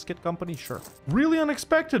Gascon Musket Company, sure. Really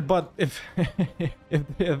unexpected, but if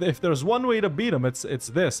if there's one way to beat them, it's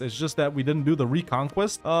this. It's just that we didn't do the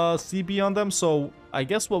Reconquest CB on them, so I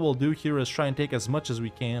guess what we'll do here is try and take as much as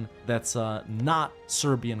we can that's not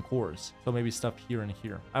Serbian cores. So maybe stuff here and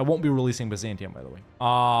here. I won't be releasing Byzantium, by the way.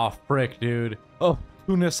 Aw, frick, dude. Oh,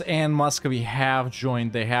 Tunis and Muscovy have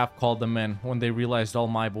joined. They have called them in when they realized all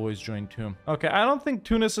my boys joined too. Okay, I don't think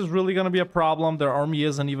Tunis is really going to be a problem. Their army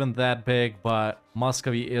isn't even that big, but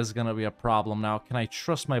Muscovy is going to be a problem. Now, can I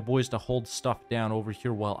trust my boys to hold stuff down over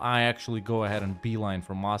here while I actually go ahead and beeline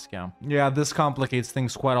for Moscow? Yeah, this complicates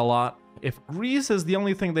things quite a lot. If Greece is the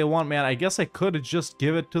only thing they want, man, I guess I could just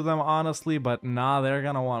give it to them, honestly, but nah, they're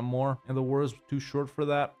gonna want more, and the war is too short for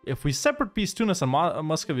that. If we separate peace Tunis and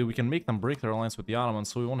Muscovy, we can make them break their alliance with the Ottomans,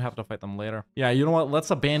 so we won't have to fight them later. Yeah, you know what?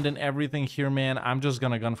 Let's abandon everything here, man. I'm just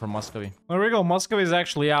gonna gun for Muscovy. There we go. Muscovy's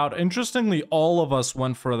actually out. Interestingly, all of us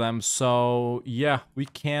went for them, so yeah, we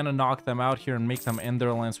can knock them out here and make them end their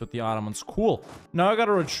alliance with the Ottomans. Cool. Now I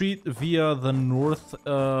gotta retreat via the north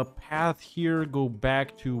path here, go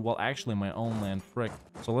back to, well, actually my own land, frick.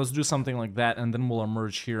 So let's do something like that, and then we'll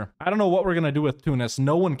emerge here. I don't know what we're gonna do with Tunis.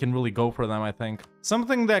 No one can really go for them, I think.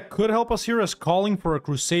 Something that could help us here is calling for a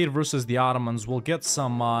crusade versus the Ottomans. We'll get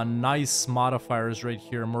some nice modifiers right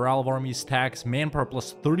here. Morale of armies, tax, manpower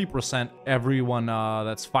plus 30% everyone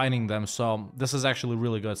that's fighting them. So this is actually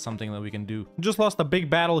really good, something that we can do. Just lost a big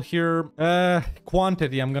battle here.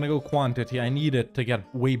 Quantity, I'm gonna go quantity. I need it to get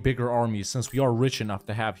way bigger armies since we are rich enough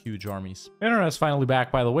to have huge armies. Internet's finally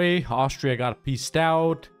back, by the way. Austria got pieced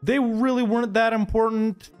out. They really weren't that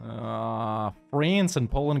important. France and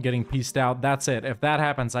Poland getting pieced out. That's it. If that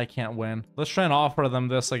happens, I can't win. Let's try and offer them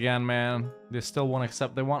this again, man. They still won't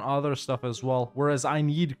accept. They want other stuff as well. Whereas I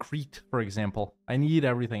need Crete, for example. I need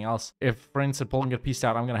everything else. If France and Poland get pieced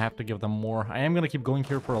out, I'm going to have to give them more. I am going to keep going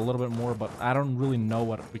here for a little bit more, but I don't really know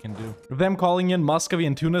what we can do. Them calling in Muscovy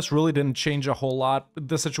and Tunis really didn't change a whole lot.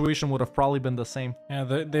 The situation would have probably been the same.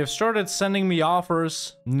 Yeah, they've started sending me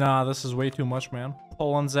offers. Nah, this is way too much, man.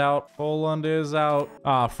 Poland's out. Poland is out.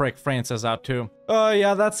 Ah, frick, France is out too.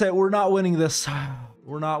 Yeah, that's it. We're not winning this.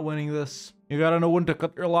 We're not winning this. You gotta know when to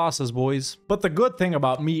cut your losses, boys. But the good thing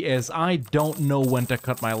about me is I don't know when to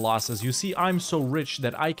cut my losses. You see, I'm so rich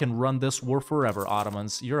that I can run this war forever,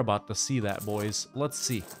 Ottomans. You're about to see that, boys. Let's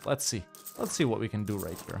see. Let's see. Let's see what we can do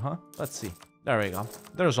right here, huh? Let's see. There we go.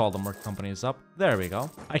 There's all the merc companies up. There we go.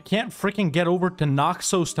 I can't freaking get over to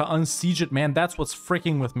Naxos to unsiege it, man. That's what's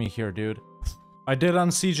freaking with me here, dude. I did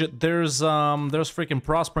unsiege it. There's freaking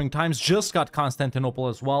Prospering Times. Just got Constantinople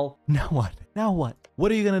as well. Now what? Now what?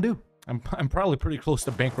 What are you gonna do? I'm probably pretty close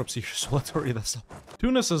to bankruptcy here, so let's hurry this up.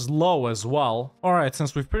 Tunis is low as well. All right,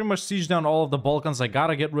 since we've pretty much sieged down all of the Balkans, I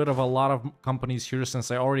gotta get rid of a lot of companies here since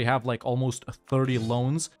I already have like almost 30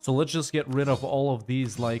 loans. So let's just get rid of all of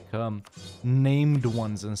these like named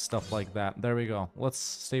ones and stuff like that. There we go. Let's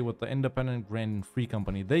stay with the Independent Grand Free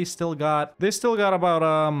Company. They still got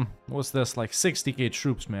about what's this, like 60k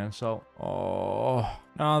troops, man. So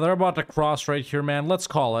they're about to cross right here, man. Let's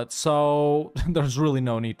call it. So there's really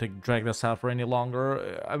no need to drag this out for any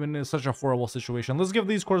longer. I mean, it's such a horrible situation. Let's give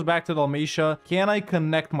these cores back to Dalmatia. Can I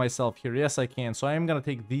connect myself here? Yes, I can. So I am gonna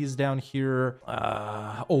take these down here.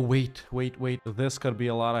 Oh, wait. This could be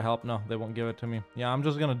a lot of help. No, they won't give it to me. Yeah, I'm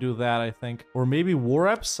just gonna do that, I think. Or maybe war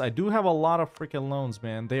reps. I do have a lot of freaking loans,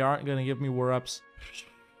 man. They aren't gonna give me war reps.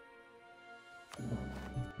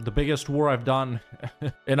 The biggest war I've done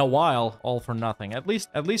in a while, all for nothing. At least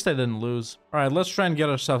I didn't lose. All right, let's try and get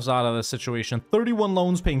ourselves out of this situation. 31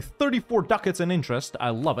 loans paying 34 ducats in interest. I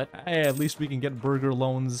love it. Hey, at least we can get burger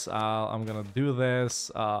loans. I'm gonna do this.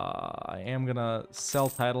 I am gonna sell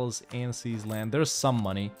titles and seize land. There's some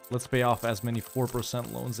money. Let's pay off as many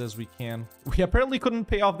 4% loans as we can. We apparently couldn't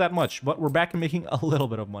pay off that much, but we're back to making a little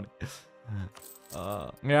bit of money.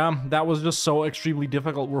 Yeah, that was just so extremely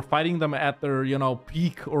difficult. We're fighting them at their, you know,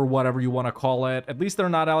 peak or whatever you want to call it. At least they're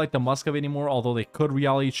not allied to Muscovy anymore, although they could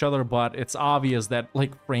re-ally each other, but it's obvious that,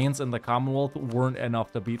 like, France and the Commonwealth weren't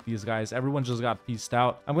enough to beat these guys. Everyone just got pieced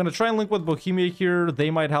out. I'm going to try and link with Bohemia here.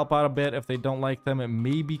 They might help out a bit if they don't like them. It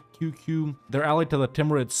may be QQ. They're allied to the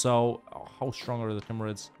Timurids, so how strong are the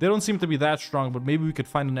Timurids? They don't seem to be that strong, but maybe we could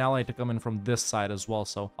find an ally to come in from this side as well.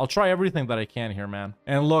 So I'll try everything that I can here, man.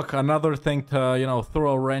 And look, another thing to, you know,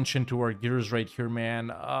 throw a wrench into our gears right here, man.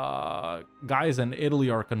 Guys in Italy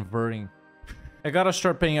are converting. I gotta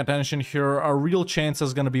start paying attention here. Our real chance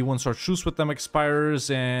is gonna be once our truce with them expires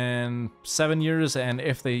in 7 years, and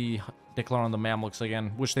if they declare on the Mamluks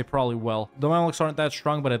again, which they probably will. The Mamluks aren't that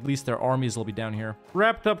strong, but at least their armies will be down here.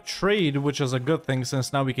 Wrapped up trade, which is a good thing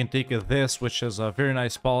since now we can take this, which is a very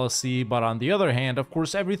nice policy. But on the other hand, of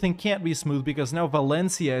course, everything can't be smooth because now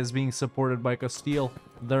Valencia is being supported by Castile.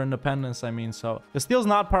 Their independence, I mean. So Castile's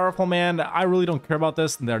not powerful, man. I really don't care about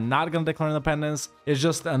this. They're not gonna declare independence. It's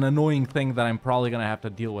just an annoying thing that I'm probably gonna have to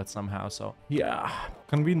deal with somehow. So yeah,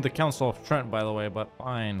 convened the Council of Trent, by the way, but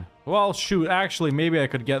fine. Well, shoot, actually, maybe I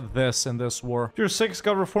could get this in this war. Tier 6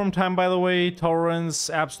 got reform time, by the way.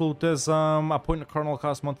 Tolerance, absolutism, appoint a cardinal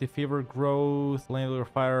cost, monthly favor, growth, landlord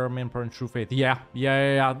fire, manpower, and true faith. Yeah.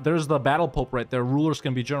 There's the battle pope right there. Rulers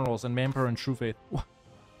can be generals, and manpower and true faith.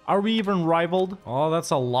 Are we even rivaled? Oh, that's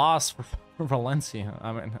a loss for Valencia.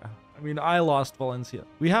 I mean, I lost Valencia.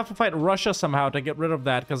 We have to fight Russia somehow to get rid of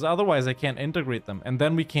that, because otherwise I can't integrate them, and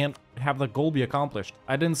then we can't have the goal be accomplished.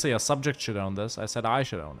 I didn't say a subject should own this. I said I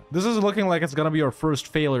should own it. This is looking like it's gonna be our first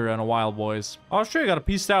failure in a while, boys. Austria got a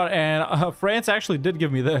pieced out, and France actually did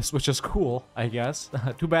give me this, which is cool, I guess.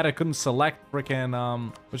 Too bad I couldn't select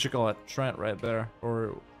frickin', what you call it, Trent right there,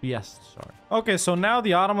 or yes, sorry. Okay, so now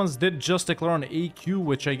the Ottomans did just declare an AQ,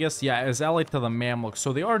 which I guess, yeah, is allied to the Mamluks.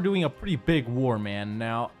 So they are doing a pretty big war, man.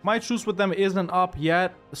 Now, my truce with them isn't up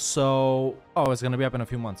yet, so... Oh, it's gonna be up in a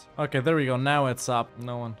few months. Okay, there we go. Now it's up.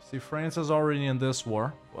 No one. See, France is already in this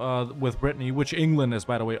war with Brittany, which England is,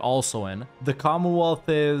 by the way, also in. The Commonwealth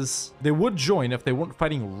is... They would join if they weren't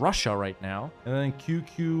fighting Russia right now. And then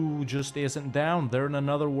QQ just isn't down. They're in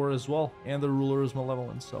another war as well. And the ruler is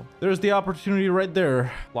malevolent, so... There's the opportunity right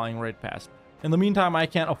there. Flying right past me. In the meantime, I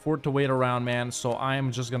can't afford to wait around, man, so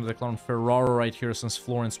I'm just gonna declare Ferrara right here since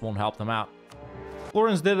Florence won't help them out.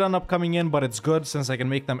 Florence did end up coming in, but it's good since I can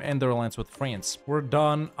make them end their alliance with France. We're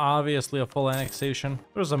done. Obviously, a full annexation.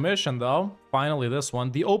 There's a mission, though. Finally, this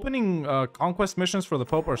one. The opening conquest missions for the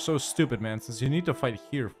Pope are so stupid, man, since you need to fight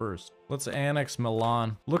here first. Let's annex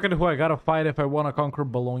Milan. Look at who I gotta fight if I want to conquer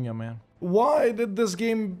Bologna, man. Why did this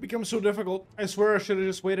game become so difficult? I swear I should have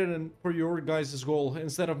just waited for your guys' goal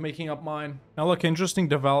instead of making up mine. Now look, interesting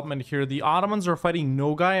development here. The Ottomans are fighting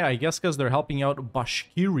Nogai, I guess because they're helping out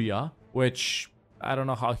Bashkiria, which... I don't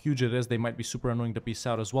know how huge it is. They might be super annoying to piece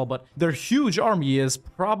out as well, but their huge army is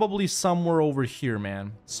probably somewhere over here,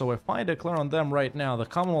 man. So if I declare on them right now, the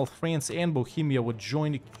Commonwealth, France, and Bohemia would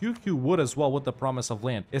join. QQ would as well with the promise of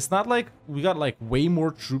land. It's not like we got like way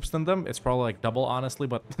more troops than them. It's probably like double, honestly,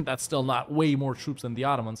 but that's still not way more troops than the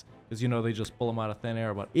Ottomans. Because, you know, they just pull them out of thin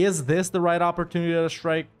air. But is this the right opportunity to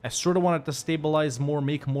strike? I sort of wanted to stabilize more,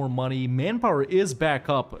 make more money. Manpower is back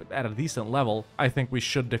up at a decent level. I think we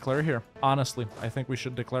should declare here. Honestly, I think we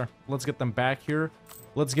should declare. Let's get them back here.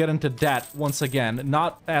 Let's get into debt once again.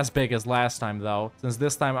 Not as big as last time, though, since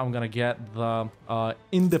this time I'm going to get the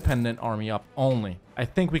independent army up only. I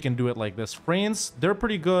think we can do it like this. France, they're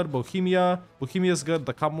pretty good. Bohemia is good.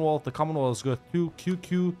 The Commonwealth is good too.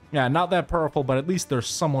 QQ, yeah, not that powerful, but at least there's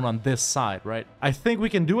someone on this side, right? I think we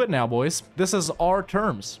can do it now, boys. This is our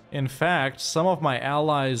terms. In fact, some of my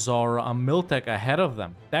allies are a Miltech ahead of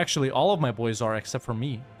them. Actually, all of my boys are except for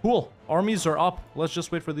me. Cool. Armies are up. Let's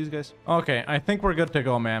just wait for these guys. Okay, I think we're good to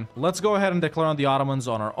go, man. Let's go ahead and declare on the Ottomans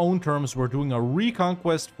on our own terms. We're doing a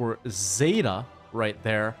reconquest for Zeta right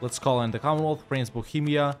there. Let's call in the Commonwealth, France,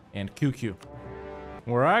 Bohemia, and QQ.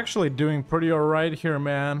 We're actually doing pretty all right here,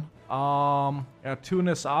 man. Yeah,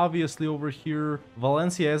 Tunis obviously over here.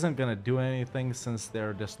 Valencia isn't gonna do anything since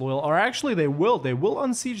they're disloyal. Or actually, they will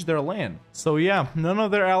unsiege their land. So yeah, none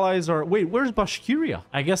of their allies are... Wait, where's Bashkiria?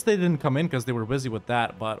 I guess they didn't come in because they were busy with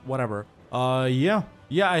that, but whatever. Yeah,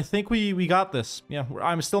 I think we got this. Yeah,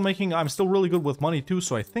 I'm still really good with money too,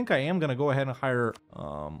 so I think I am gonna go ahead and hire,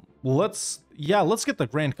 let's get the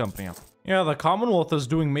Grand Company up. Yeah, the Commonwealth is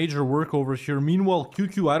doing major work over here. Meanwhile,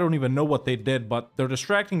 QQ, I don't even know what they did, but they're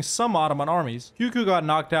distracting some Ottoman armies. QQ got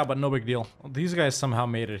knocked out, but no big deal. These guys somehow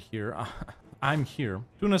made it here. I'm here.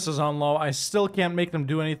 Tunis is on low. I still can't make them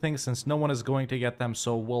do anything since no one is going to get them,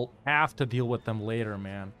 so we'll have to deal with them later,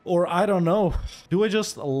 man. Or I don't know. Do I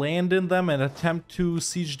just land in them and attempt to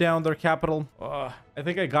siege down their capital? I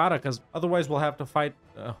think I gotta, because otherwise we'll have to fight...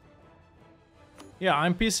 Yeah,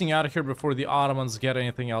 I'm piecing out of here before the Ottomans get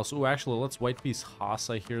anything else. Ooh, actually, let's white piece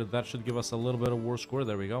Hassa here. That should give us a little bit of war score.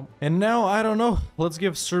 There we go. And now, I don't know. Let's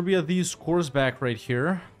give Serbia these cores back right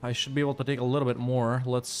here. I should be able to take a little bit more.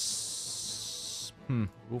 Let's...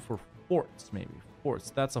 go for forts, maybe.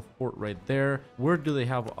 Forts. That's a fort right there. Where do they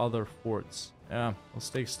have other forts? Yeah,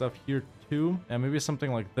 let's take stuff here too. And maybe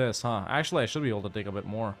something like this, huh? Actually, I should be able to take a bit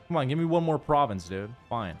more. Come on, give me one more province, dude.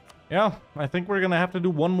 Fine. Yeah, I think we're gonna have to do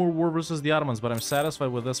one more war versus the Ottomans, but I'm satisfied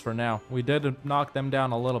with this for now. We did knock them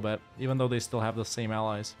down a little bit, even though they still have the same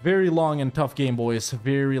allies. Very long and tough game, boys.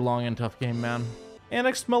 Very long and tough game, man.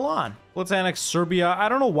 Annexed Milan. Let's annex Serbia. I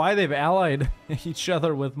don't know why they've allied each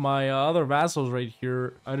other with my other vassals right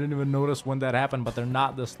here. I didn't even notice when that happened, but they're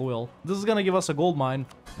not this loyal. This is gonna give us a gold mine.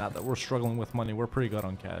 Not that we're struggling with money. We're pretty good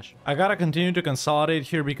on cash. I gotta continue to consolidate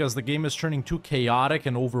here because the game is turning too chaotic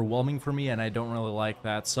and overwhelming for me, and I don't really like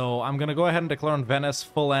that. So I'm gonna go ahead and declare on Venice,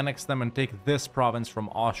 full annex them, and take this province from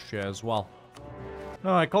Austria as well.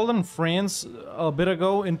 No, I called in France a bit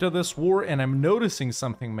ago into this war, and I'm noticing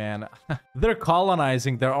something, man. They're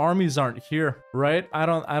colonizing. Their armies aren't here, right? I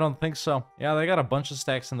don't think so. Yeah, they got a bunch of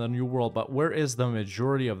stacks in the New World, but where is the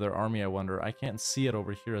majority of their army, I wonder? I can't see it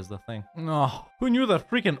over here as the thing. Oh, who knew that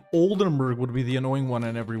freaking Oldenburg would be the annoying one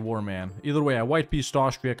in every war, man? Either way, I white pieced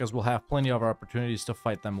Austria because we'll have plenty of opportunities to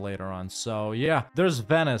fight them later on. So yeah, there's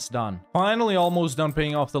Venice done. Finally, almost done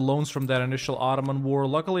paying off the loans from that initial Ottoman war.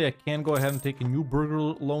 Luckily, I can go ahead and take a new burger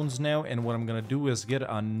loans now, and what I'm gonna do is get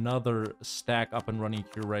another stack up and running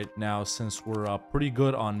here right now since we're pretty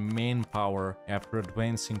good on manpower after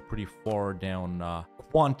advancing pretty far down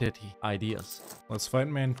quantity ideas. Let's fight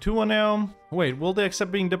Mantua now. Wait, will they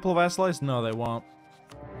accept being diplo-vassalized? No, they won't.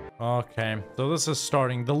 Okay, so this is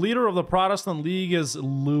starting. The leader of the Protestant League is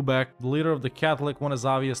Lubeck. The leader of the Catholic one is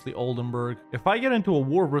obviously Oldenburg. If I get into a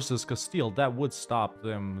war versus Castile, that would stop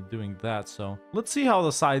them doing that, so let's see how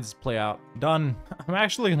the sides play out. Done. I'm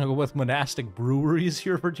actually gonna go with monastic breweries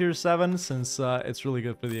here for tier 7 since it's really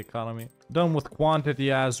good for the economy. Done with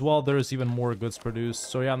quantity as well. There's even more goods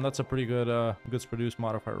produced. So yeah, that's a pretty good goods produced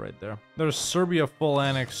modifier right there. There's Serbia full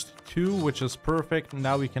annexed too, which is perfect.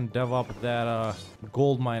 Now we can dev up that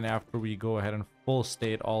gold mine after we go ahead and full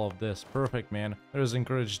state all of this. Perfect, man. There's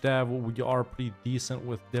encouraged dev. We are pretty decent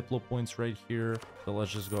with diplo points right here, so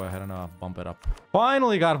let's just go ahead and bump it up.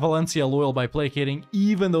 Finally got Valencia loyal by placating,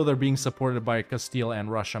 even though they're being supported by Castile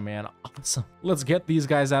and Russia, man. Awesome. Let's get these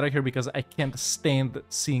guys out of here because I can't stand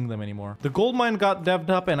seeing them anymore. The gold mine got devved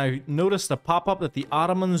up, and I noticed a pop-up that the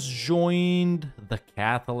Ottomans joined the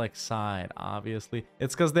Catholic side. Obviously,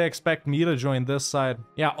 it's because they expect me to join this side.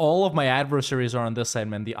 Yeah, all of my adversaries are on this side,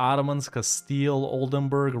 man. The Ottomans, Castile,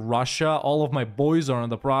 Oldenburg, Russia, all of my boys are on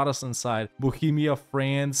the Protestant side. Bohemia,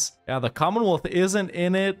 France. Yeah, the Commonwealth isn't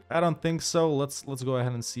in it. I don't think so. Let's go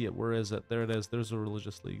ahead and see it. Where is it? There it is. There's a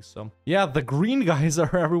religious league. So yeah, the green guys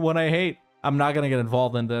are everyone I hate. I'm not gonna get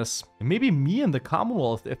involved in this. And maybe me and the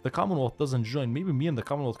Commonwealth, if the Commonwealth doesn't join, maybe me and the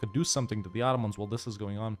Commonwealth could do something to the Ottomans while this is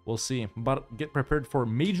going on. We'll see. But get prepared for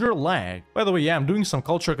major lag. By the way, yeah, I'm doing some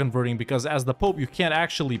culture converting because as the Pope, you can't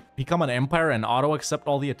actually become an empire and auto-accept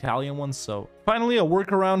all the Italian ones, so... Finally, a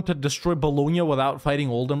workaround to destroy Bologna without fighting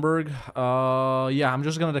Oldenburg. Yeah, I'm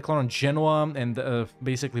just gonna declare on Genoa, and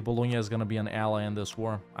basically Bologna is gonna be an ally in this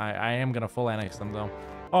war. I am gonna full annex them, though.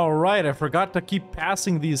 All right, I forgot to keep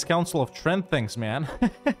passing these Council of Trent things, man.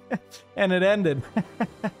 And it ended.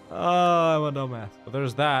 Oh, I'm a dumbass. But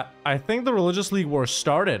there's that. I think the Religious League War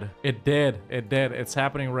started. It did. It did. It's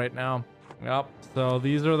happening right now. Yep. So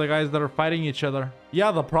these are the guys that are fighting each other.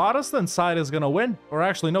 Yeah, the Protestant side is gonna win. Or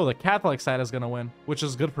actually, no, the Catholic side is gonna win. Which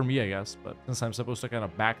is good for me, I guess. But since I'm supposed to kind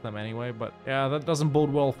of back them anyway. But yeah, that doesn't bode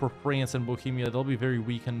well for France and Bohemia. They'll be very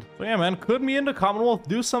weakened. So yeah, man, could me and the Commonwealth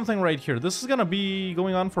do something right here? This is gonna be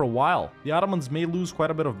going on for a while. The Ottomans may lose quite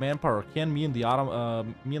a bit of manpower. Can me and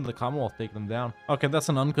the Commonwealth take them down? Okay, that's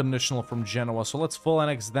an unconditional from Genoa. So let's full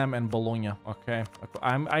annex them and Bologna. Okay,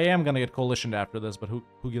 I am gonna get coalitioned after this, but who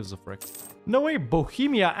gives a frick? No way,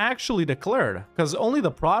 Bohemia actually declared, because only the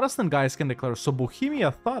Protestant guys can declare, so Bohemia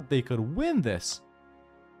thought they could win this.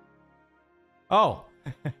 Oh,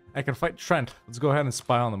 I can fight Trent. Let's go ahead and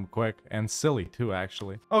spy on them quick, and Scilly too,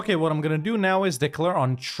 actually. Okay, what I'm gonna do now is declare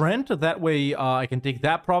on Trent, that way I can take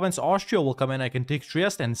that province, Austria will come in, I can take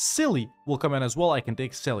Trieste, and Scilly will come in as well, I can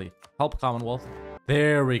take Scilly. Help Commonwealth.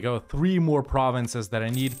 There we go. 3 more provinces that I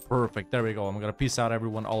need. Perfect. There we go. I'm going to peace out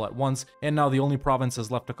everyone all at once. And now the only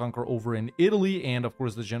provinces left to conquer over in Italy. And of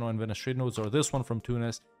course, the Genoa and Venice trade nodes are this one from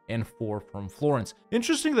Tunis and 4 from Florence.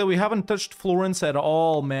 Interesting that we haven't touched Florence at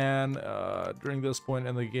all, man, during this point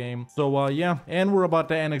in the game. So, yeah. And we're about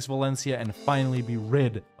to annex Valencia and finally be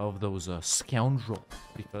rid of those scoundrels.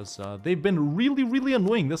 Because they've been really, really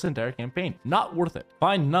annoying this entire campaign. Not worth it.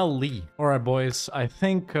 Finally. All right, boys. I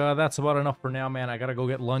think that's about enough for now, man. I gotta go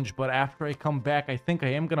get lunch. But after I come back, I think I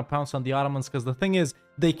am gonna pounce on the Ottomans. Because the thing is,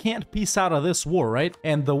 they can't peace out of this war, right?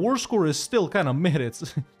 And the war score is still kind of mid.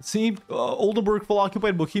 It's, see, Oldenburg full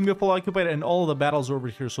occupied, Bohemia full occupied, and all of the battles are over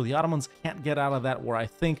here. So the Ottomans can't get out of that war. I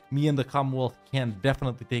think me and the Commonwealth can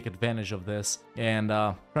definitely take advantage of this. And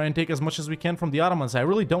try and take as much as we can from the Ottomans. I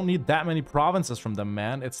really don't need that many provinces from them,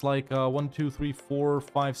 man. It's like 1, 2, 3, 4,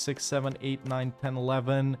 5, 6, 7, 8, 9, 10,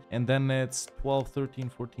 11. And then it's 12, 13,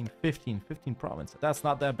 14, 15 provinces. That's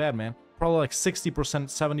not that bad, man. Probably like 60%,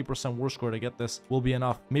 70% war score to get this will be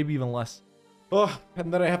enough. Maybe even less. Oh,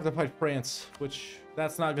 and then I have to fight France, which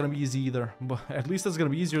that's not going to be easy either. But at least it's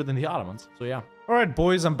going to be easier than the Ottomans. So yeah. All right,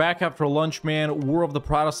 boys, I'm back after lunch, man. War of the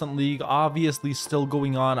Protestant League, obviously still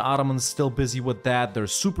going on. Ottomans still busy with that. They're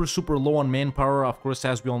super, super low on manpower. Of course,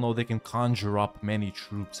 as we all know, they can conjure up many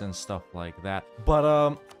troops and stuff like that.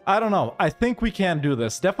 But, I don't know. I think we can do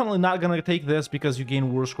this. Definitely not going to take this because you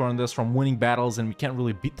gain war score on this from winning battles and we can't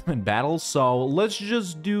really beat them in battles. So let's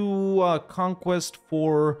just do conquest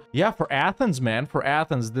for, yeah, for Athens, man. For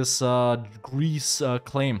Athens, this Greece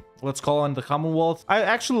claim. Let's call on the Commonwealth. I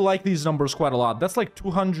actually like these numbers quite a lot. That's like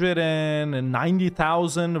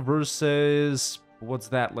 290,000 versus, what's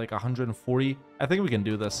that, like 140? I think we can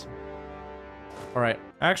do this. All right.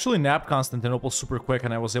 I actually nabbed Constantinople super quick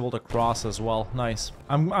and I was able to cross as well. Nice.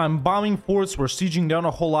 I'm bombing forts. We're sieging down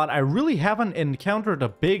a whole lot. I really haven't encountered a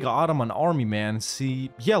big Ottoman army, man.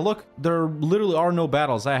 See, yeah, look, there literally are no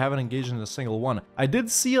battles. I haven't engaged in a single one. I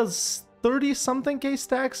did see a 30-something K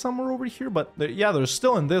stack somewhere over here, but yeah, they're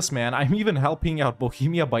still in this, man. I'm even helping out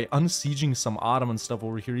Bohemia by unsieging some Ottoman stuff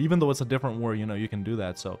over here, even though it's a different war, you know, you can do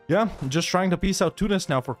that. So yeah, I'm just trying to peace out Tunis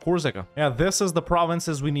now for Corsica. Yeah, this is the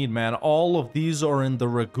provinces we need, man. All of these are in the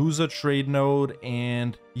Ragusa trade node,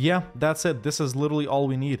 and yeah, that's it. This is literally all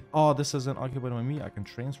we need. Oh, this isn't occupied by me. I can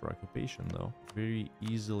transfer occupation, though, very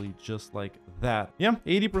easily, just like that. Yeah,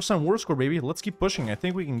 80% war score, baby. Let's keep pushing. I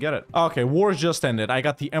think we can get it. Okay, war just ended. I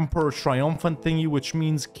got the Emperor Triumphant thingy, which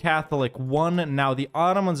means Catholic won. Now, the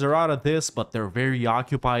Ottomans are out of this, but they're very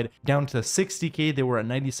occupied. Down to 60K. They were at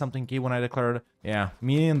 90-something K when I declared. Yeah,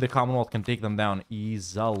 me and the Commonwealth can take them down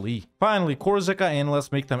easily. Finally, Corsica, and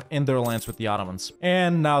let's make them in their lands with the Ottomans.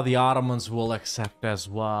 And now the Ottomans will accept as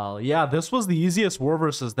well. Yeah, this was the easiest war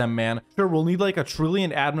versus them, man. Sure, we'll need like 1 trillion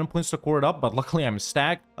admin points to core it up, but luckily I'm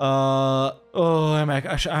stacked. Oh, I'm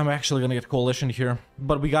actually gonna get coalition here,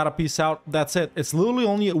 but we gotta peace out. That's it. It's literally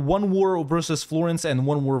only 1 war versus Florence and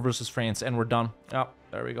 1 war versus France, and we're done. Yeah,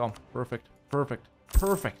 there we go. Perfect, perfect,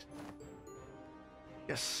 perfect.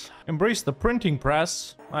 Yes. Embrace the printing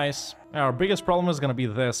press. Nice. Our biggest problem is gonna be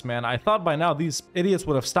this, man. I thought by now these idiots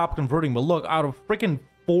would have stopped converting, but look, out of freaking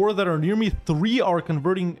 4 that are near me, 3 are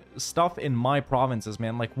converting stuff in my provinces,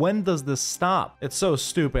 man. Like, when does this stop? It's so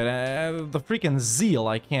stupid. The freaking zeal,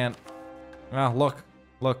 I can't. Ah, look.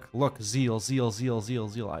 Look, zeal.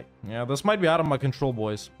 Yeah, this might be out of my control,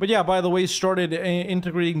 boys. But yeah, by the way, started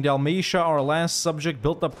integrating Dalmatia, our last subject,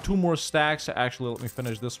 built up 2 more stacks. Actually, let me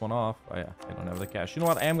finish this one off. Oh yeah, I don't have the cash. You know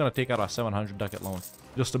what? I am gonna take out a 700 ducat loan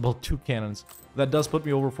just to build 2 cannons. That does put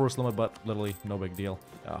me over force limit, but literally no big deal.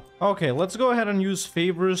 Yeah. Okay, let's go ahead and use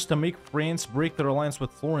favors to make France break their alliance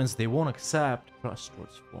with Florence. They won't accept trust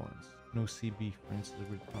towards Florence. No CB, France is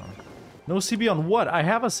agreed upon. No CB on what? I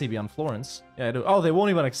have a CB on Florence. Yeah, I do. Oh, they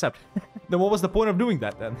won't even accept. Then what was the point of doing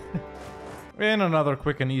that then? And another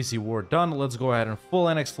quick and easy war done. Let's go ahead and full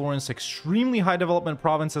annex Florence. Extremely high development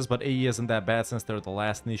provinces, but AE isn't that bad since they're the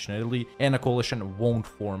last nation in Italy, and a coalition won't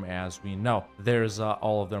form as we know. There's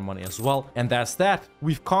all of their money as well, and that's that.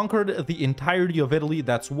 We've conquered the entirety of Italy.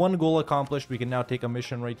 That's one goal accomplished. We can now take a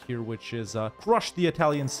mission right here, which is crush the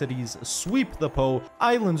Italian cities, sweep the Po,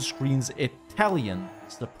 island screens, Italian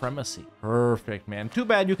supremacy. Perfect, man. Too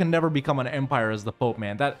bad you can never become an empire as the Pope,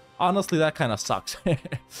 man. That honestly, that kind of sucks.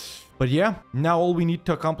 But yeah, now all we need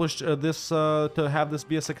to accomplish to have this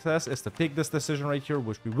be a success is to take this decision right here,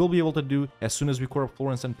 which we will be able to do as soon as we core up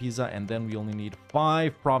Florence and Pisa, and then we only need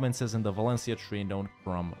 5 provinces in the Valencia trade zone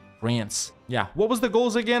from France. Yeah, what was the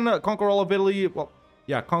goals again? Conquer all of Italy. Well,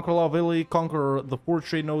 yeah, conquer all of Italy, conquer the 4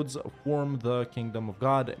 trade nodes, form the Kingdom of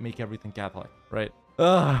God, make everything Catholic, right?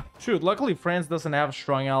 Shoot, luckily France doesn't have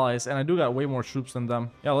strong allies, and I do got way more troops than them.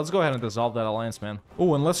 Yeah, let's go ahead and dissolve that alliance, man.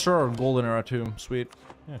 Oh, and let's start our golden era too. Sweet.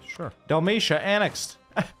 Yeah, sure. Dalmatia annexed.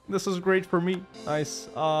 This is great for me. Nice.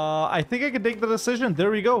 I think I can take the decision.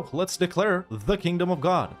 There we go. Let's declare the Kingdom of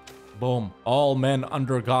God. Boom. All men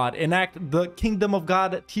under God. Enact the Kingdom of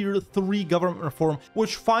God Tier 3 government reform,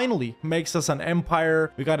 which finally makes us an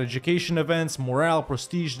empire. We got education events, morale,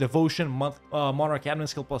 prestige, devotion, monarch admin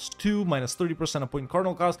skill +2, minus 30% of point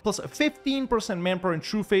cardinal cost, plus 15% manpower and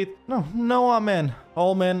true faith. No, amen.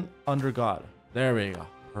 All men under God. There we go.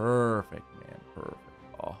 Perfect, man. Perfect.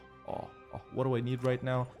 What do I need right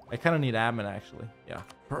now? I kind of need admin, actually. Yeah,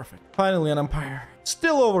 perfect. Finally an empire.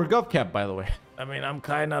 Still over GovCap, by the way. I mean, I'm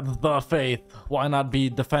kind of the faith. Why not be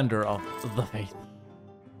defender of the faith?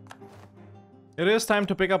 It is time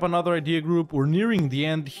to pick up another idea group. We're nearing the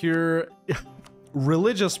end here.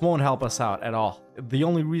 Religious won't help us out at all. The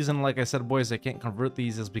only reason, like I said, boys, I can't convert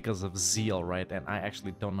these is because of zeal, right? And I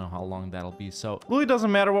actually don't know how long that'll be. So really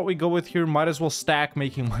doesn't matter what we go with here. Might as well stack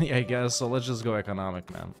making money, I guess. So let's just go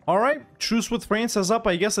economic, man. All right, truce with France is up.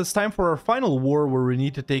 I guess it's time for our final war where we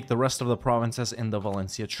need to take the rest of the provinces in the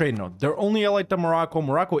Valencia trade node. They're only allied to Morocco.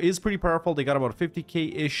 Morocco is pretty powerful. They got about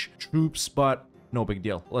 50k-ish troops, but no big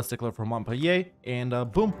deal. Let's declare for Montpellier, and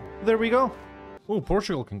boom, there we go. Oh,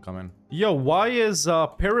 Portugal can come in. Yo, why is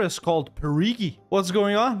Paris called Perigi? What's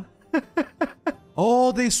going on?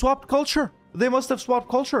 Oh, they swapped culture. They must have swapped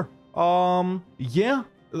culture. Yeah.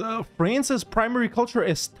 France's primary culture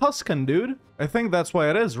is Tuscan, dude. I think that's why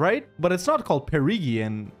it is, right? But it's not called Perigi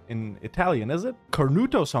in Italian, is it?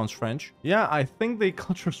 Cornuto sounds French. Yeah, I think they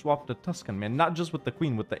culture swapped to Tuscan, man. Not just with the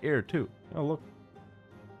queen, with the heir, too. Oh, look.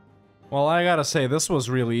 Well, I gotta say, this was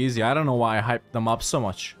really easy. I don't know why I hyped them up so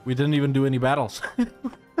much. We didn't even do any battles.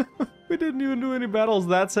 We didn't even do any battles.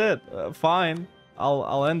 That's it. Fine.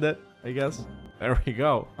 I'll end it, I guess. There we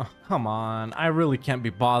go. Oh, come on. I really can't be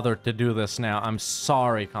bothered to do this now. I'm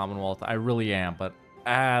sorry, Commonwealth. I really am, but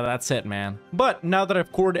that's it, man. But now that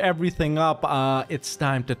I've cored everything up, it's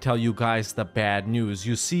time to tell you guys the bad news.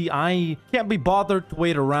 You see, I can't be bothered to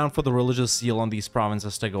wait around for the religious zeal on these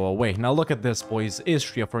provinces to go away. Now look at this, boys.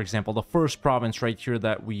 Istria, for example, the first province right here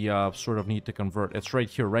that we sort of need to convert. It's right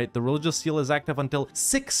here, right? The religious zeal is active until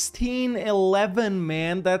 1611,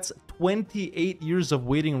 man. That's 28 years of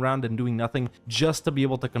waiting around and doing nothing just to be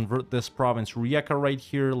able to convert this province. Rijeka right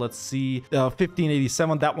here, let's see,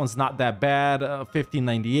 1587, that one's not that bad.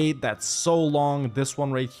 1598, that's so long. This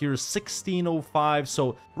one right here, 1605.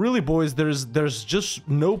 So really, boys, there's just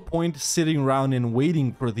no point sitting around and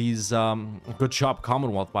waiting for these. Good job,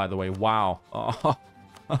 Commonwealth, by the way. Wow.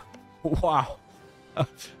 Wow.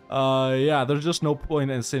 Yeah, there's just no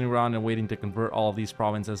point in sitting around and waiting to convert all of these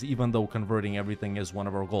provinces, even though converting everything is one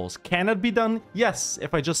of our goals. Can it be done? Yes,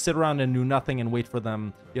 if I just sit around and do nothing and wait for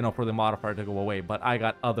them, you know, for the modifier to go away. But I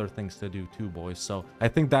got other things to do too, boys. So I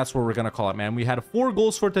think that's what we're gonna call it, man. We had 4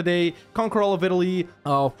 goals for today: conquer all of Italy,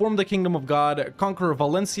 form the Kingdom of God, conquer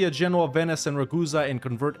Valencia, Genoa, Venice, and Ragusa, and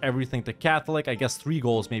convert everything to Catholic. I guess 3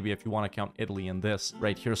 goals, maybe, if you want to count Italy in this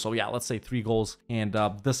right here. So yeah, let's say 3 goals. And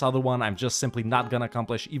this other one, I'm just simply not gonna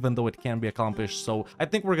accomplish, even even though it can be accomplished. So I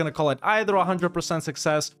think we're gonna call it either 100%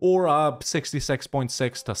 success or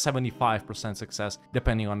 66.6 to 75% success,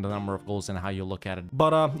 depending on the number of goals and how you look at it.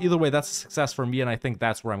 But either way, that's a success for me, and I think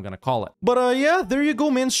that's where I'm gonna call it. But yeah, there you go,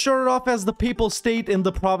 man. Started off as the Papal State in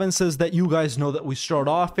the provinces that you guys know that we start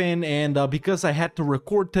off in, and because I had to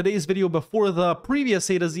record today's video before the previous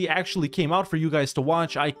A to Z actually came out for you guys to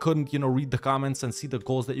watch, I couldn't, you know, read the comments and see the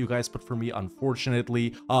goals that you guys put for me,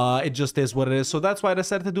 unfortunately. It just is what it is. So that's why I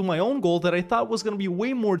decided to do my own goal that I thought was gonna be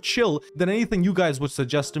way more chill than anything you guys would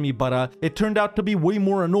suggest to me, but it turned out to be way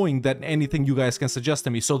more annoying than anything you guys can suggest to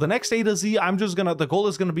me. So the next A to Z, the goal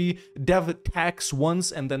is gonna be dev tax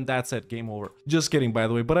once, and then that's it, game over. Just kidding, by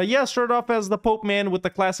the way. But yeah, started off as the Pope, man, with the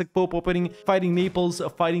classic Pope opening, fighting Naples,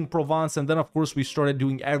 fighting Provence, and then of course we started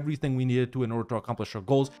doing everything we needed to in order to accomplish our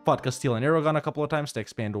goals. Fought Castile and Aragon a couple of times to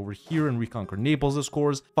expand over here and reconquer Naples'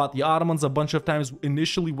 cores. Fought the Ottomans a bunch of times,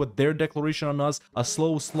 initially with their declaration on us, a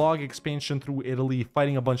slow slog expansion through Italy,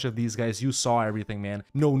 fighting a bunch of these guys. You saw everything, man.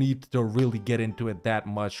 No need to really get into it that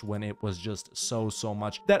much when it was just so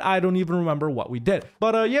much that I don't even remember what we did.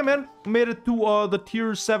 But yeah, man, made it to the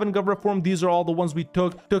tier 7 gov reform. These are all the ones we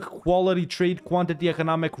took quality trade, quantity,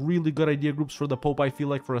 economic, really good idea groups for the Pope. I feel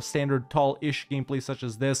like for a standard tall-ish gameplay such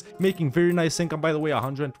as this, making very nice income, by the way.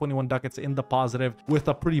 121 ducats in the positive with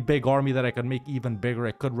a pretty big army that I could make even bigger.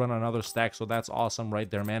 I could run another stack, so that's awesome right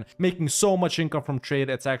there, man. Making so much income from trade,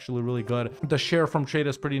 it's actually really good. The share from trade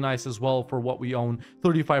is pretty nice as well for what we own.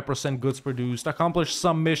 35% goods produced. Accomplished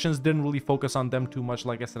some missions, didn't really focus on them too much,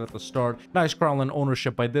 like I said at the start. Nice crown and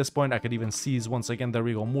ownership by this point. I could even seize once again. There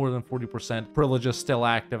we go, more than 40%. Privileges still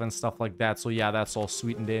active and stuff like that. So yeah, that's all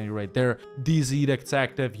sweet and dandy right there. These edicts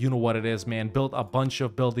active, you know what it is, man. Built a bunch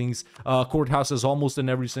of buildings, courthouses almost in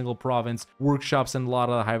every single province, workshops in a lot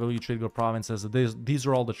of the high value trade good provinces. These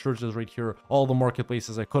are all the churches right here, all the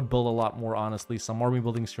marketplaces. I could build a lot more, honestly. Some army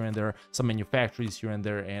buildings here and there, some manufactories here and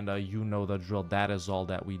there, and you know the drill. That is all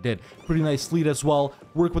that we did. Pretty nice fleet as well.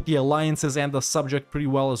 Work with the alliances and the subject pretty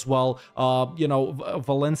well as well. You know,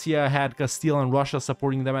 Valencia had Castile and Russia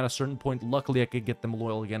supporting them at a certain point. Luckily, I could get them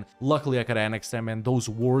loyal again. Luckily, I could annex them, and those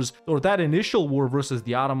wars, or that initial war versus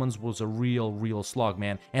the Ottomans, was a real slog,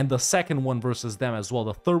 man. And the second one versus them as well.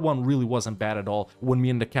 The third one really wasn't bad at all when me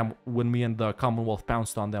and the Commonwealth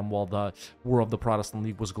pounced on them while the War of the Protestant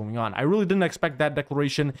League was going on. I really didn't expect that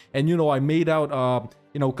declaration, and you know, I made out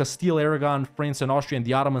you know, Castile, Aragon, France, and Austria, and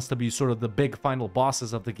the Ottomans to be sort of the big final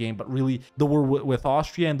bosses of the game. But really, the war with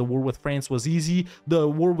Austria and the war with France was easy. The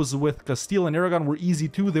war was with Castile and Aragon were easy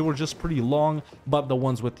too. They were just pretty long, but the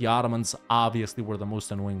ones with the Ottomans obviously were the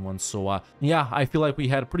most annoying ones. So yeah, I feel like we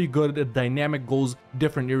had pretty good dynamic goals,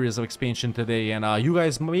 different areas of expansion today. And you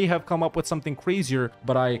guys may have come up with something crazier,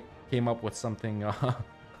 but I came up with something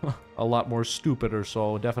a lot more stupider.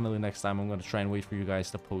 So definitely next time I'm going to try and wait for you guys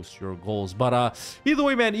to post your goals. But either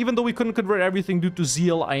way, man, even though we couldn't convert everything due to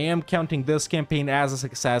zeal, I am counting this campaign as a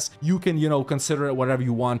success. You can, you know, consider it whatever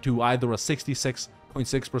you want to, either a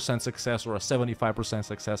 66.6% success or a 75%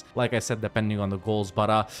 success, like I said, depending on the goals.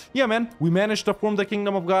 But yeah, man, we managed to form the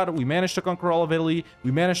Kingdom of God. We managed to conquer all of Italy. We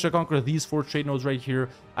managed to conquer these 4 trade nodes right here.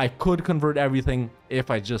 I could convert everything if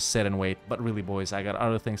I just sit and wait, but really, boys, I got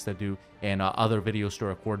other things to do and other videos to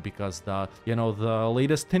record, because the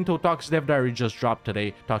latest Tinto Talks Dev Diary just dropped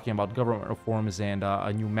today, talking about government reforms and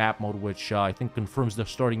a new map mode, which I think confirms the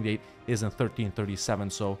starting date is in 1337.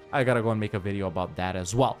 So I gotta go and make a video about that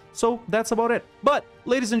as well. So that's about it. But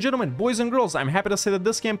ladies and gentlemen, boys and girls, I'm happy to say that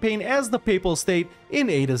this campaign as the Papal State in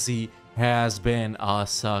A to Z has been a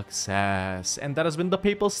success, and that has been the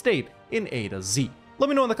Papal State in A to Z. Let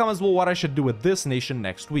me know in the comments below what I should do with this nation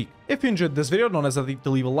next week. If you enjoyed this video, don't hesitate to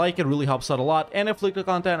leave a like. It really helps out a lot. And if you like the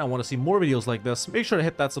content and want to see more videos like this, make sure to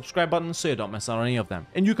hit that subscribe button so you don't miss out on any of them.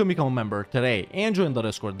 And you can become a member today and join the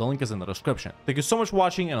Discord. The link is in the description. Thank you so much for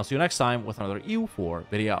watching, and I'll see you next time with another EU4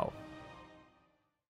 video.